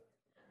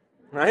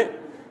 Right?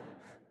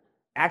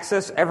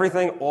 Access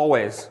everything,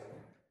 always.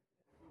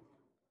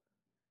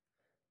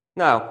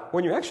 Now,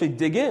 when you actually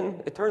dig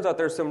in, it turns out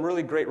there's some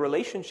really great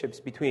relationships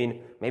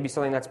between maybe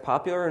something that's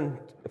popular and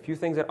a few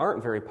things that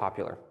aren't very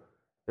popular.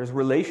 There's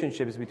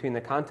relationships between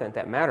the content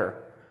that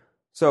matter.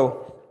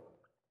 So,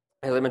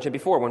 as I mentioned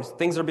before, when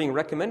things are being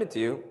recommended to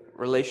you,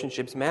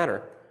 relationships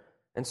matter.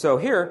 And so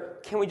here,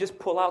 can we just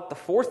pull out the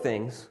 4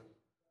 things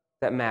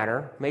that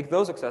matter, make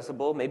those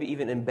accessible, maybe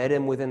even embed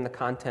them within the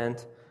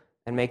content,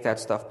 and make that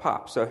stuff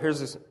pop? So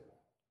here's this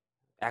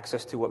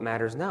access to what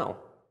matters now,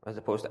 as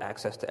opposed to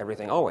access to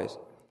everything always.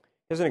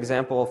 Here's an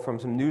example from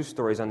some news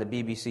stories on the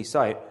BBC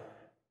site.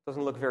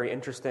 Doesn't look very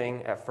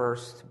interesting at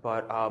first,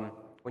 but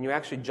when you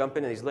actually jump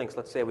into these links,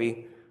 let's say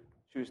we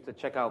choose to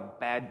check out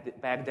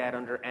Baghdad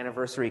under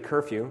anniversary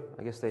curfew.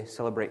 I guess they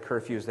celebrate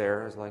curfews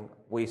there as like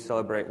we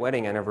celebrate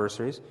wedding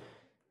anniversaries.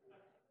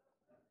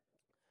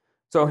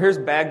 So here's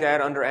Baghdad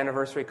under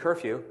anniversary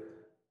curfew.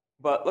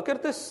 But look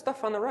at this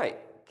stuff on the right.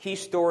 Key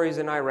stories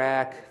in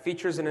Iraq,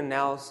 features and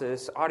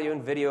analysis, audio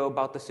and video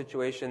about the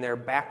situation there,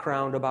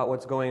 background about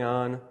what's going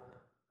on.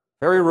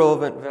 Very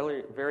relevant,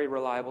 very, very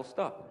reliable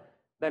stuff.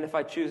 Then if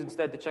I choose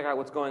instead to check out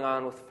what's going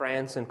on with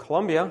France and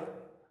Colombia,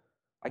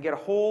 I get a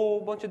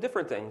whole bunch of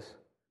different things.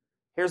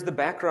 Here's the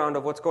background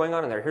of what's going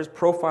on in there. Here's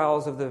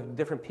profiles of the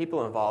different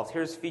people involved.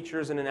 Here's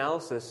features and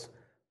analysis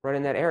right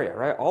in that area,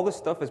 right? All this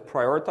stuff is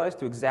prioritized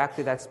to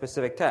exactly that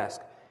specific task.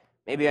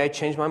 Maybe I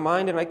change my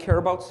mind and I care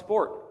about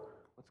sport.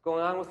 What's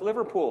going on with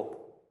Liverpool?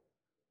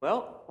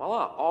 Well,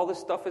 voila. All this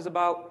stuff is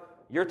about,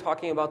 you're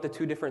talking about the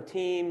 2 different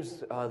teams,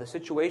 the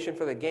situation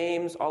for the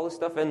games, all this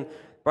stuff. And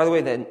by the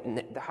way,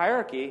 the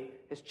hierarchy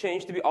has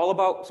changed to be all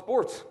about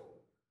sports,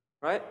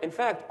 right? In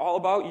fact, all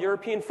about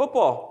European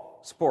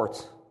football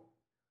sports.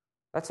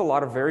 That's a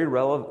lot of very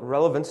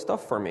relevant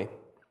stuff for me.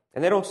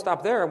 And they don't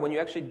stop there. When you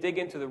actually dig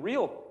into the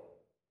real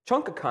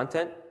chunk of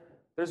content,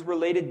 there's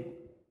related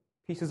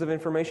pieces of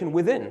information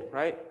within,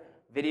 right?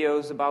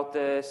 Videos about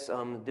this,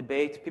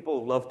 debates.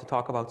 People love to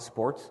talk about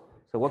sports.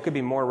 So what could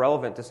be more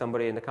relevant to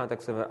somebody in the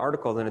context of an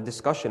article than a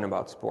discussion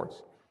about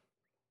sports?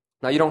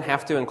 Now, you don't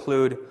have to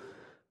include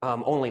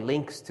only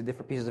links to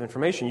different pieces of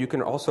information. You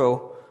can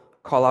also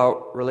call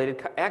out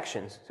related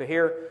actions. So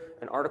here,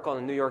 an article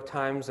in the New York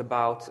Times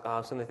about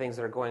some of the things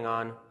that are going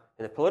on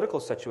in the political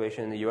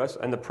situation in the U.S.,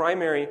 and the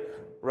primary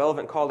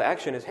relevant call to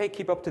action is, hey,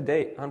 keep up to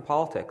date on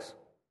politics.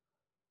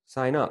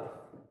 Sign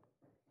up.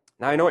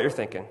 Now I know what you're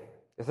thinking.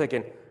 You're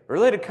thinking,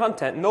 related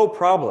content, no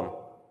problem.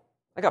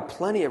 I got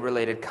plenty of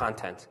related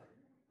content.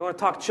 You want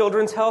to talk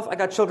children's health? I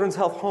got Children's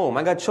Health Home.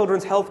 I got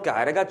Children's Health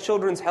Guide. I got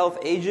Children's Health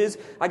Ages.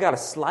 I got a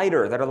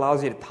slider that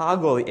allows you to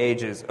toggle the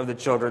ages of the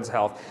children's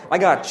health. I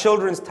got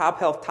Children's Top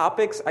Health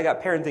Topics. I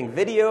got parenting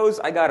videos.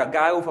 I got a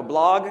guy with a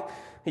blog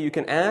who you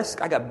can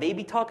ask. I got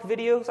baby talk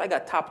videos. I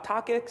got top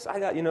topics. I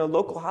got,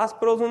 local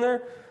hospitals in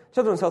there.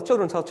 Children's health,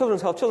 children's health,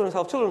 children's health, children's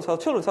health, children's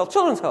health, children's health,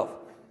 children's health.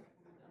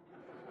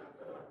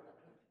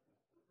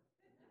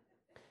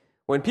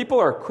 When people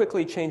are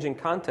quickly changing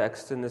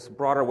contexts in this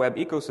broader web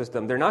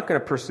ecosystem, they're not going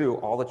to pursue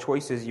all the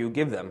choices you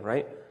give them,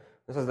 right?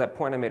 This is that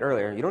point I made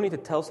earlier. You don't need to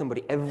tell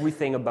somebody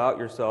everything about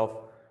yourself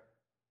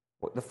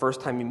the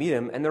first time you meet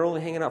them, and they're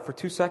only hanging out for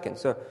 2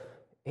 seconds. So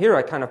here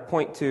I kind of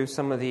point to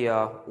some of the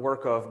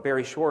work of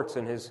Barry Schwartz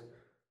in his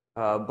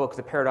book,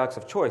 The Paradox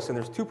of Choice, and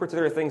there's 2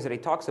 particular things that he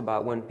talks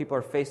about when people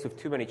are faced with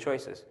too many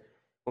choices.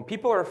 When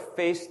people are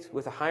faced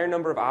with a higher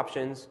number of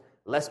options,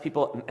 less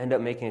people end up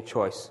making a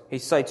choice. He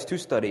cites 2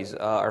 studies,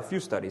 or a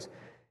few studies.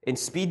 In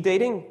speed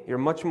dating, you're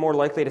much more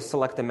likely to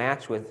select a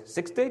match with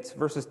 6 dates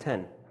versus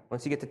 10.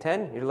 Once you get to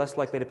 10, you're less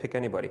likely to pick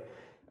anybody.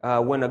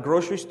 When a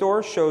grocery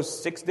store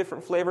shows 6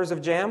 different flavors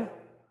of jam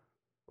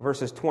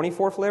versus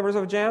 24 flavors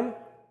of jam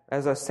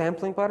as a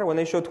sampling platter, when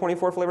they show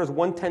 24 flavors,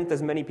 1/10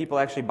 as many people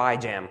actually buy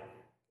jam.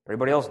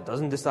 Everybody else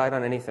doesn't decide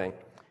on anything.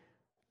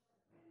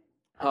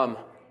 So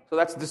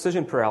that's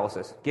decision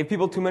paralysis. Give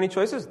people too many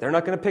choices, they're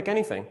not going to pick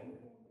anything.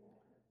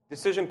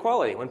 Decision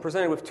quality. When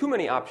presented with too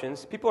many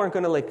options, people aren't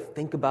going to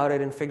think about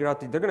it and figure out.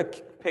 They're going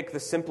to pick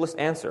the simplest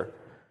answer.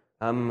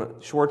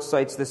 Schwartz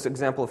cites this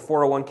example of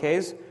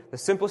 401ks. The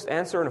simplest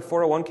answer in a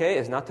 401k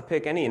is not to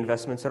pick any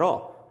investments at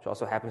all, which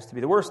also happens to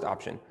be the worst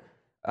option.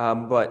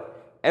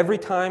 But every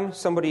time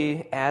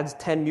somebody adds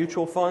 10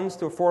 mutual funds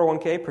to a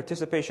 401k,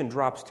 participation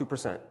drops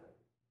 2%.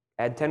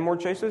 Add 10 more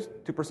choices,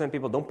 2% of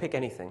people don't pick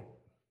anything.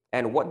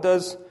 And what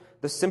does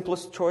the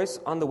simplest choice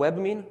on the web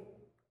mean?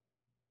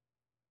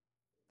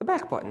 The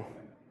back button.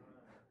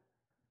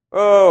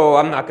 Oh,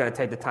 I'm not going to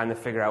take the time to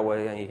figure out what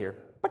I need here.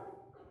 But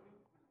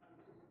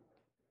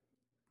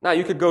now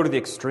you could go to the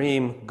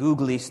extreme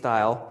googly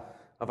style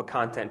of a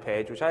content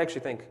page, which I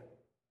actually think,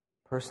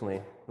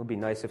 personally, would be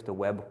nice if the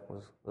web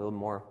was a little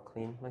more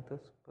clean like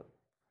this. But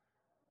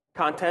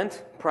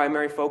content,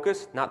 primary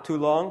focus, not too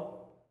long,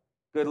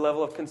 good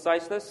level of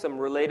conciseness, some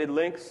related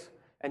links,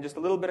 and just a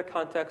little bit of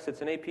context.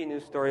 It's an AP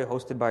news story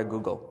hosted by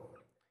Google.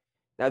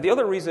 Now, the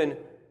other reason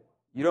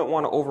you don't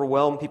want to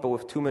overwhelm people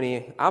with too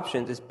many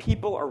options is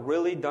people are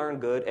really darn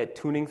good at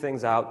tuning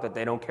things out that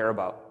they don't care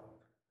about.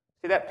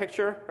 See that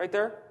picture right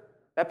there?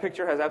 That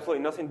picture has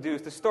absolutely nothing to do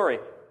with the story.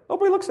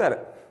 Nobody looks at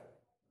it.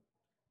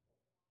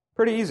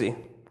 Pretty easy.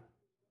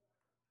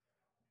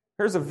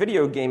 Here's a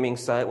video gaming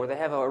site where they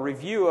have a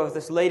review of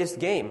this latest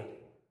game.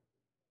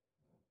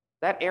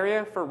 That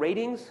area for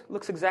ratings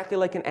looks exactly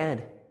like an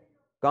ad.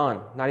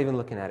 Gone, not even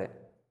looking at it.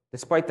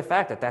 Despite the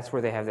fact that that's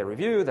where they have their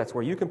review, that's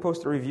where you can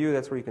post a review,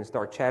 that's where you can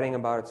start chatting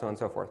about it, so on and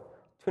so forth.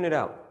 Tune it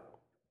out.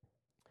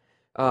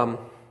 And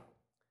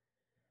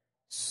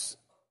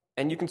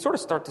you can sort of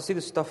start to see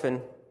this stuff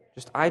in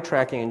just eye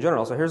tracking in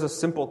general. So here's a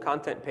simple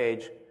content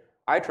page,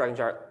 eye tracking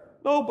chart.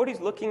 Nobody's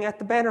looking at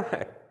the banner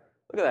ad.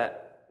 Look at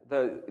that.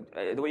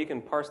 The way you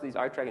can parse these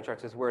eye tracking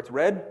charts is where it's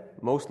red,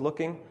 most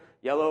looking,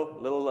 yellow,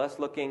 little less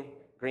looking,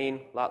 green,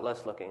 lot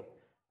less looking.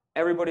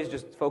 Everybody's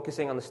just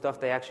focusing on the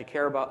stuff they actually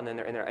care about, and then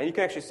they're in there. And you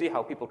can actually see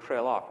how people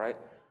trail off, right?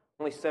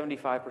 Only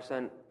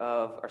 75%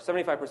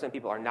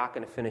 people are not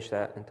going to finish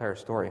that entire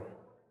story.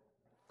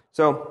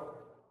 So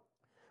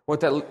what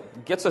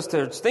that gets us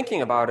to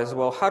thinking about is,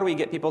 well, how do we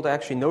get people to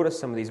actually notice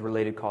some of these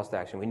related calls to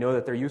action? We know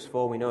that they're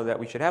useful. We know that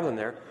we should have them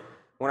there.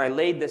 When I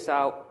laid this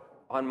out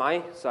on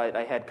my site,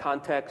 I had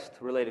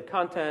context-related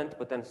content,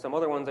 but then some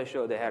other ones I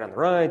showed they had on the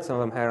right, some of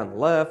them had on the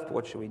left.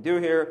 What should we do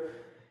here?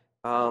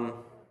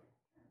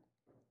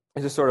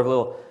 It's just sort of a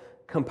little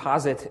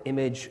composite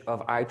image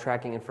of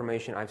eye-tracking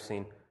information I've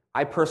seen.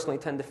 I personally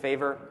tend to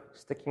favor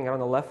sticking it on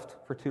the left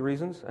for two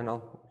reasons, and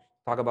I'll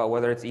talk about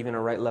whether it's even a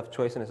right-left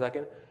choice in a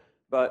second.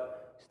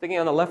 But sticking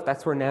on the left,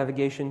 that's where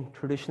navigation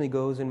traditionally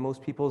goes in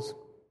most people's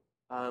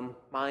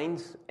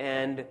minds,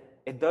 and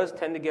it does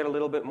tend to get a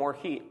little bit more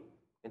heat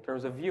in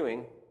terms of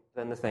viewing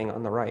than the thing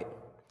on the right.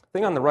 The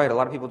thing on the right, a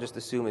lot of people just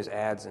assume is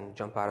ads and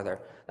jump out of there.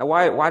 Now,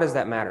 why does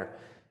that matter?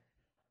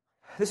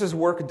 This is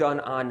work done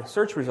on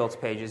search results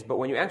pages, but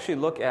when you actually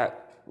look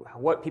at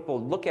what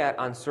people look at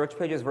on search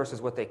pages versus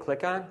what they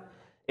click on,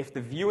 if the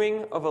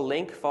viewing of a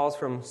link falls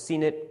from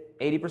seen it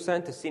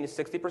 80% to seen it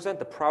 60%,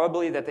 the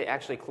probability that they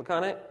actually click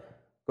on it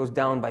goes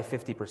down by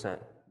 50%.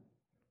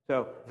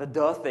 So the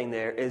duh thing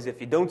there is if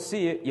you don't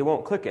see it, you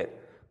won't click it.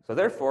 So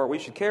therefore, we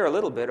should care a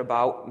little bit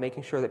about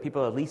making sure that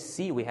people at least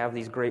see we have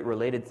these great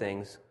related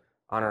things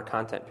on our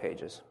content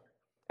pages.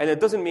 And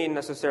it doesn't mean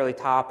necessarily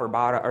top or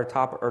bottom or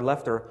top or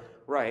left or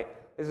right.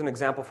 This is an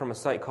example from a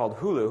site called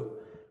Hulu,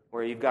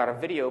 where you've got a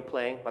video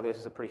playing. By the way,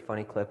 this is a pretty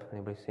funny clip.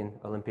 Anybody seen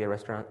Olympia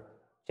Restaurant?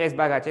 Chase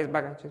Baga, Chase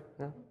Baga, Chase.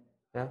 No?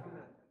 Yeah?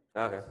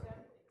 Okay.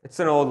 It's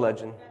an old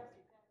legend.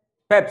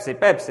 Pepsi,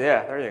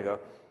 yeah, there you go.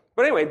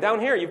 But anyway, down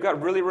here you've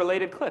got really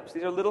related clips.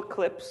 These are little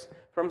clips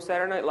from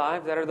Saturday Night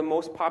Live that are the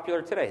most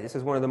popular today. This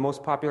is one of the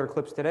most popular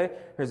clips today.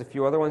 Here's a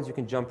few other ones. You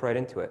can jump right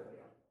into it.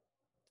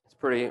 It's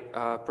pretty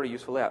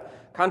useful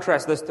layout.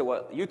 Contrast this to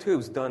what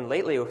YouTube's done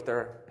lately with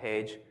their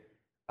page.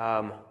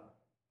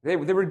 They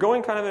were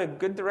going kind of in a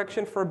good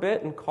direction for a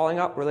bit and calling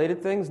out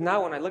related things.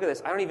 Now when I look at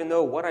this, I don't even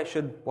know what I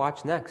should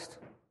watch next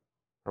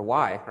or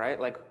why, right?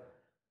 Like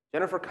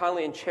Jennifer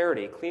Connelly and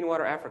Charity, Clean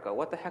Water Africa.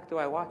 What the heck do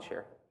I watch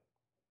here?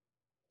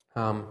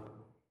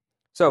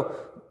 So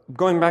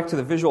going back to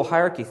the visual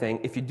hierarchy thing,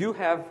 if you do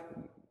have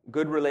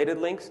good related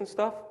links and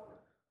stuff,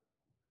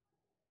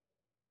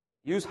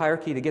 use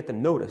hierarchy to get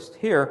them noticed.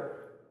 Here,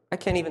 I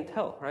can't even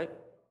tell, right?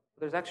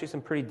 There's actually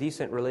some pretty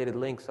decent related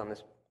links on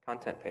this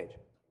content page.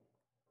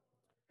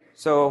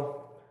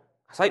 So,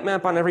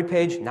 sitemap on every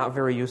page, not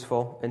very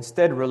useful.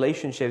 Instead,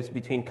 relationships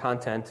between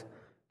content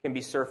can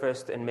be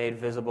surfaced and made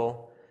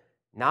visible.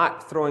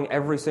 Not throwing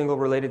every single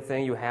related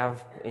thing you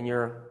have in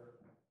your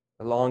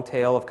long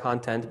tail of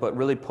content, but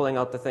really pulling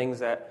out the things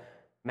that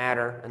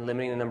matter and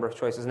limiting the number of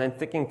choices, and then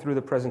thinking through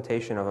the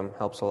presentation of them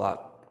helps a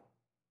lot.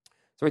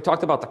 So we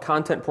talked about the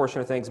content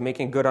portion of things,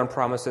 making good on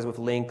promises with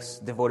links,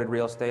 devoted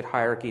real estate,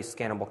 hierarchy,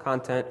 scannable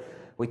content.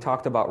 We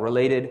talked about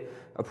related,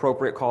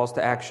 appropriate calls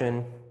to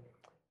action.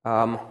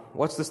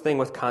 What's this thing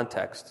with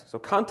context? So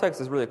context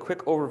is really a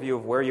quick overview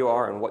of where you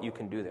are and what you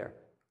can do there.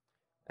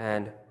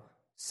 And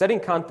setting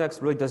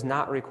context really does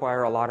not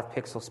require a lot of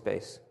pixel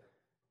space.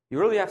 You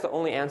really have to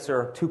only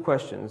answer two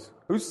questions.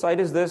 Whose site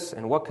is this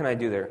and what can I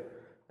do there?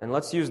 And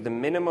let's use the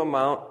minimum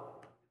amount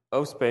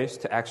of space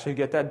to actually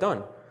get that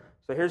done.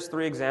 So here's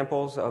 3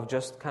 examples of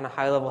just kind of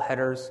high-level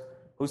headers.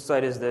 Whose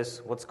site is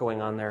this? What's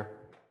going on there?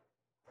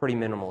 Pretty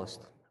minimalist.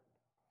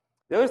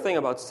 The other thing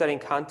about setting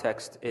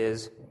context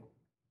is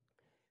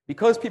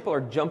because people are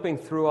jumping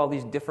through all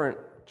these different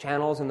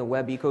channels in the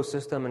web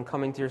ecosystem and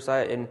coming to your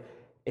site, and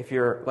if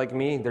you're like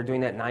me, they're doing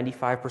that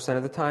 95%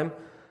 of the time,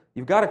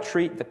 you've got to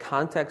treat the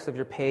context of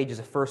your page as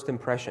a first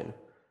impression.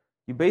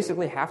 You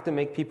basically have to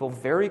make people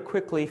very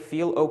quickly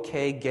feel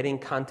okay getting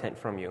content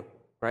from you,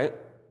 right?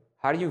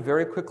 How do you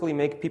very quickly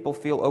make people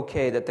feel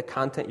okay that the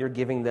content you're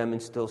giving them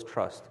instills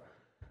trust?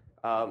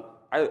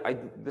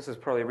 This is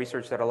probably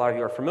research that a lot of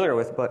you are familiar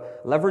with,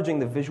 but leveraging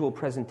the visual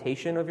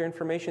presentation of your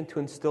information to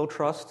instill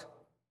trust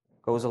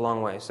goes a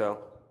long way. So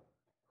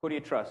who do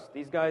you trust?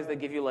 These guys that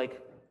give you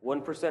like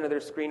 1% of their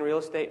screen real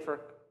estate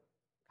for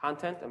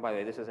content? And by the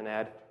way, this is an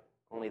ad.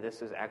 Only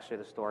this is actually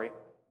the story.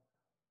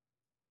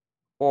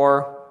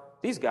 Or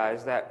these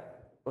guys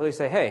that really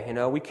say, hey,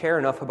 we care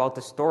enough about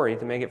the story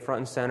to make it front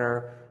and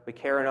center. We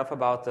care enough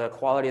about the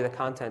quality of the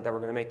content that we're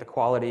going to make the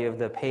quality of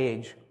the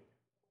page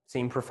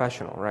seem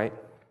professional, right?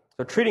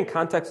 So treating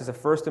context as a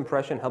first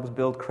impression helps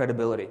build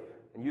credibility,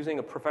 and using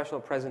a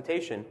professional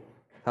presentation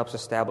helps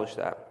establish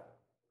that.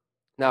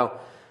 Now,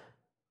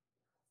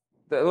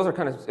 those are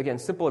kind of, again,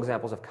 simple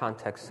examples of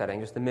context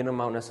setting, just the minimum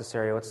amount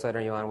necessary. What site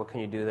are you on? What can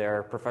you do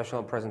there?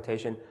 Professional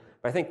presentation.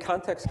 But I think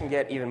context can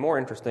get even more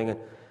interesting. And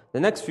the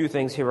next few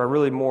things here are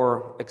really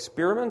more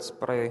experiments,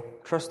 but I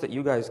trust that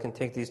you guys can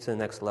take these to the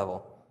next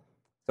level.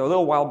 So a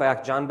little while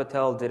back, John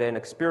Battelle did an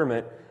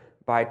experiment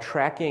by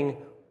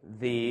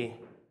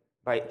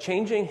by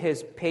changing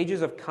his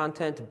pages of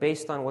content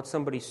based on what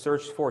somebody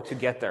searched for to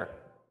get there.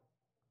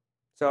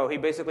 So he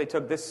basically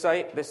took this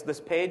site, this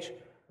page,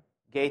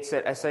 Gates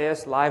at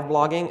SAS live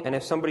blogging, and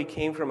if somebody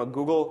came from a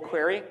Google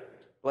query,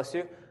 bless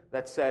you,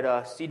 that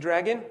said Sea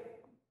Dragon,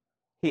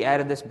 he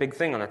added this big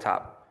thing on the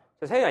top.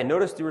 It says, hey, I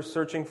noticed you were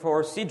searching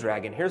for Sea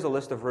Dragon. Here's a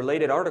list of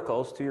related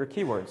articles to your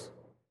keywords.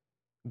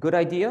 Good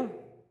idea?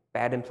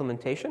 Bad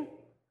implementation?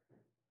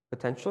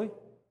 Potentially.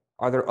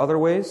 Are there other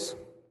ways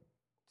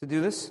to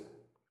do this?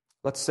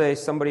 Let's say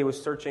somebody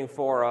was searching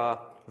for a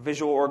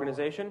visual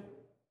organization,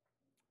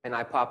 and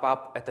I pop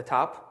up at the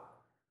top.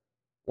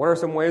 What are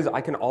some ways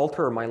I can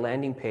alter my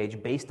landing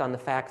page based on the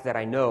fact that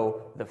I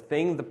know the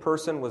thing the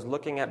person was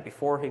looking at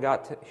before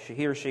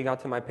he or she got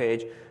to my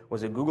page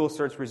was a Google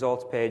search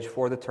results page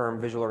for the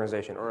term visual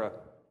organization, or a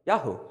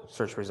Yahoo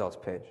search results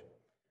page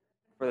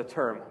for the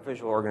term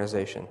visual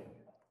organization?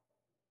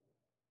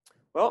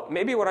 Well,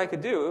 maybe what I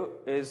could do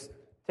is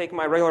take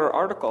my regular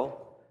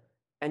article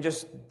and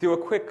just do a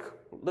quick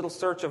little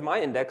search of my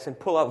index and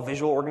pull out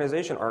visual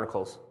organization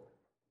articles,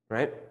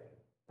 right?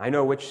 I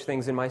know which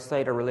things in my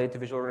site are related to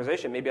visual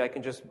organization. Maybe I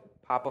can just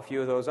pop a few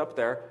of those up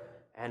there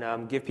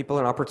and give people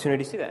an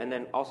opportunity to see that. And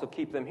then also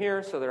keep them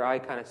here so their eye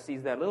kind of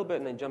sees that a little bit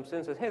and then jumps in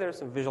and says, hey, there's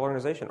some visual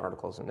organization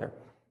articles in there.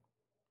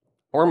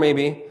 Or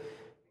maybe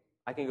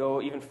I can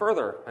go even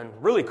further and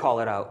really call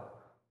it out.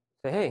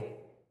 Say, hey,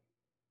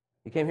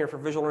 you came here for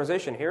visual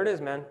organization. Here it is,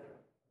 man.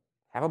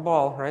 Have a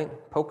ball, right?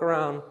 Poke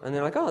around. And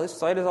they're like, oh, this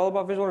site is all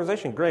about visual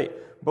organization. Great.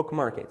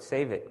 Bookmark it.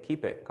 Save it.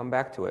 Keep it. Come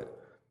back to it.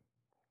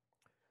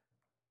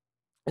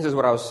 This is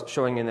what I was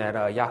showing in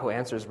that Yahoo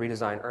Answers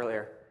redesign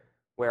earlier,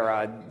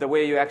 where the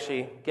way you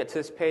actually get to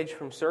this page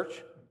from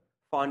search,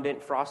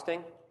 fondant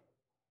frosting,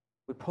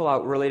 we pull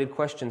out related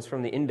questions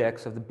from the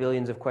index of the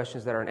billions of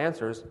questions that are in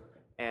answers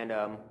and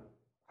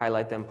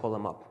highlight them, pull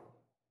them up.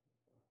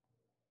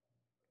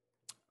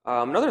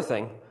 Another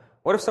thing,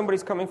 what if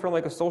somebody's coming from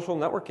like a social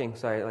networking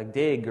site like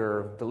Dig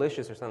or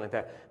Delicious or something like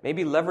that?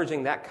 Maybe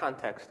leveraging that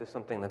context is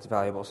something that's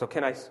valuable. So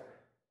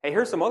hey,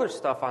 here's some other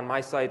stuff on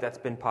my site that's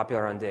been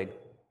popular on Dig.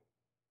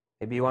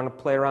 Maybe you want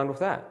to play around with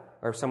that.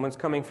 Or if someone's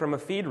coming from a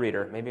feed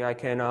reader, maybe I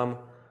can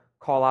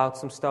call out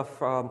some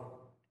stuff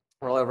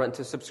relevant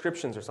to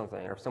subscriptions or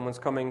something. Or if someone's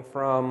coming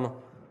from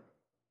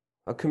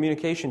a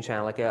communication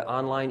channel, like an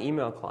online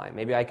email client,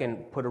 maybe I can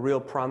put a real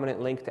prominent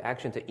link to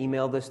action to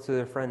email this to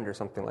their friend or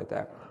something like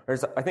that.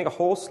 There's, I think, a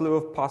whole slew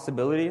of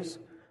possibilities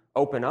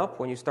open up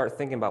when you start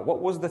thinking about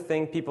what was the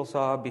thing people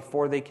saw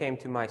before they came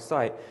to my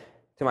site,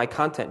 to my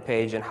content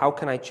page, and how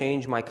can I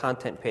change my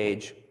content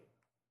page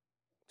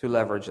to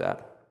leverage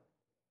that.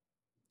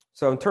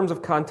 So in terms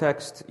of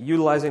context,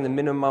 utilizing the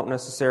minimum amount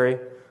necessary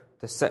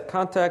to set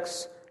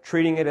context,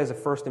 treating it as a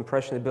first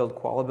impression to build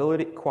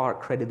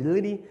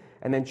credibility,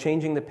 and then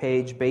changing the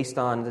page based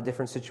on the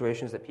different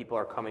situations that people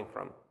are coming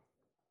from.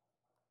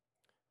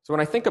 So when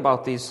I think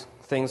about these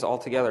things all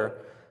together,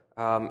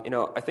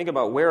 I think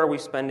about where are we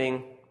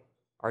spending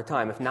our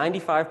time. If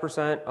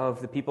 95%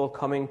 of the people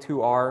coming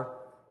to our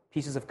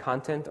pieces of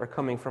content are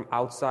coming from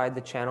outside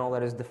the channel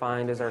that is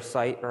defined as our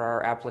site or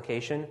our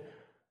application,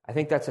 I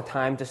think that's a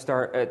time to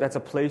start. That's a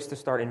place to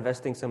start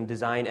investing some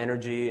design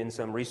energy and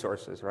some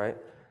resources, right?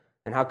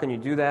 And how can you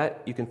do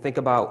that? You can think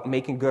about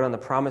making good on the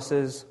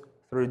promises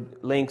through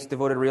links,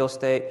 devoted real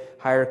estate,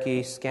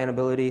 hierarchy,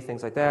 scannability,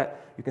 things like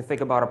that. You can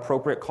think about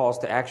appropriate calls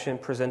to action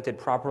presented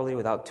properly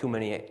without too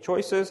many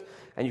choices.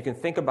 And you can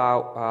think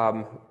about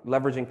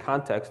leveraging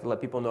context to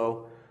let people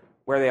know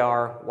where they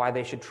are, why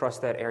they should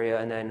trust that area,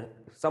 and then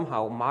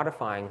somehow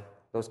modifying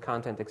those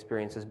content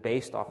experiences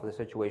based off of the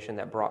situation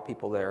that brought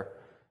people there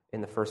in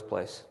the first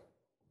place.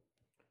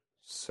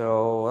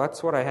 So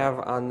that's what I have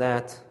on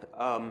that.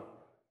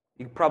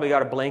 You probably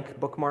got a blank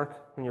bookmark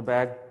in your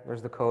bag.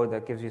 There's the code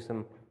that gives you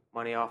some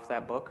money off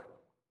that book.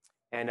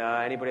 And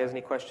anybody has any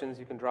questions,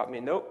 you can drop me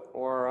a note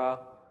or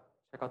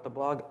check out the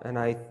blog. And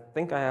I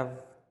think I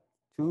have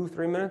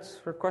 2-3 minutes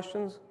for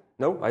questions.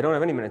 No, I don't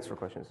have any minutes for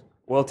questions.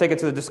 We'll take it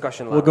to the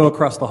discussion lounge. We'll go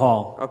across the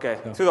hall. Okay,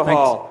 so, to the thanks.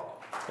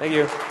 hall. Thank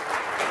you.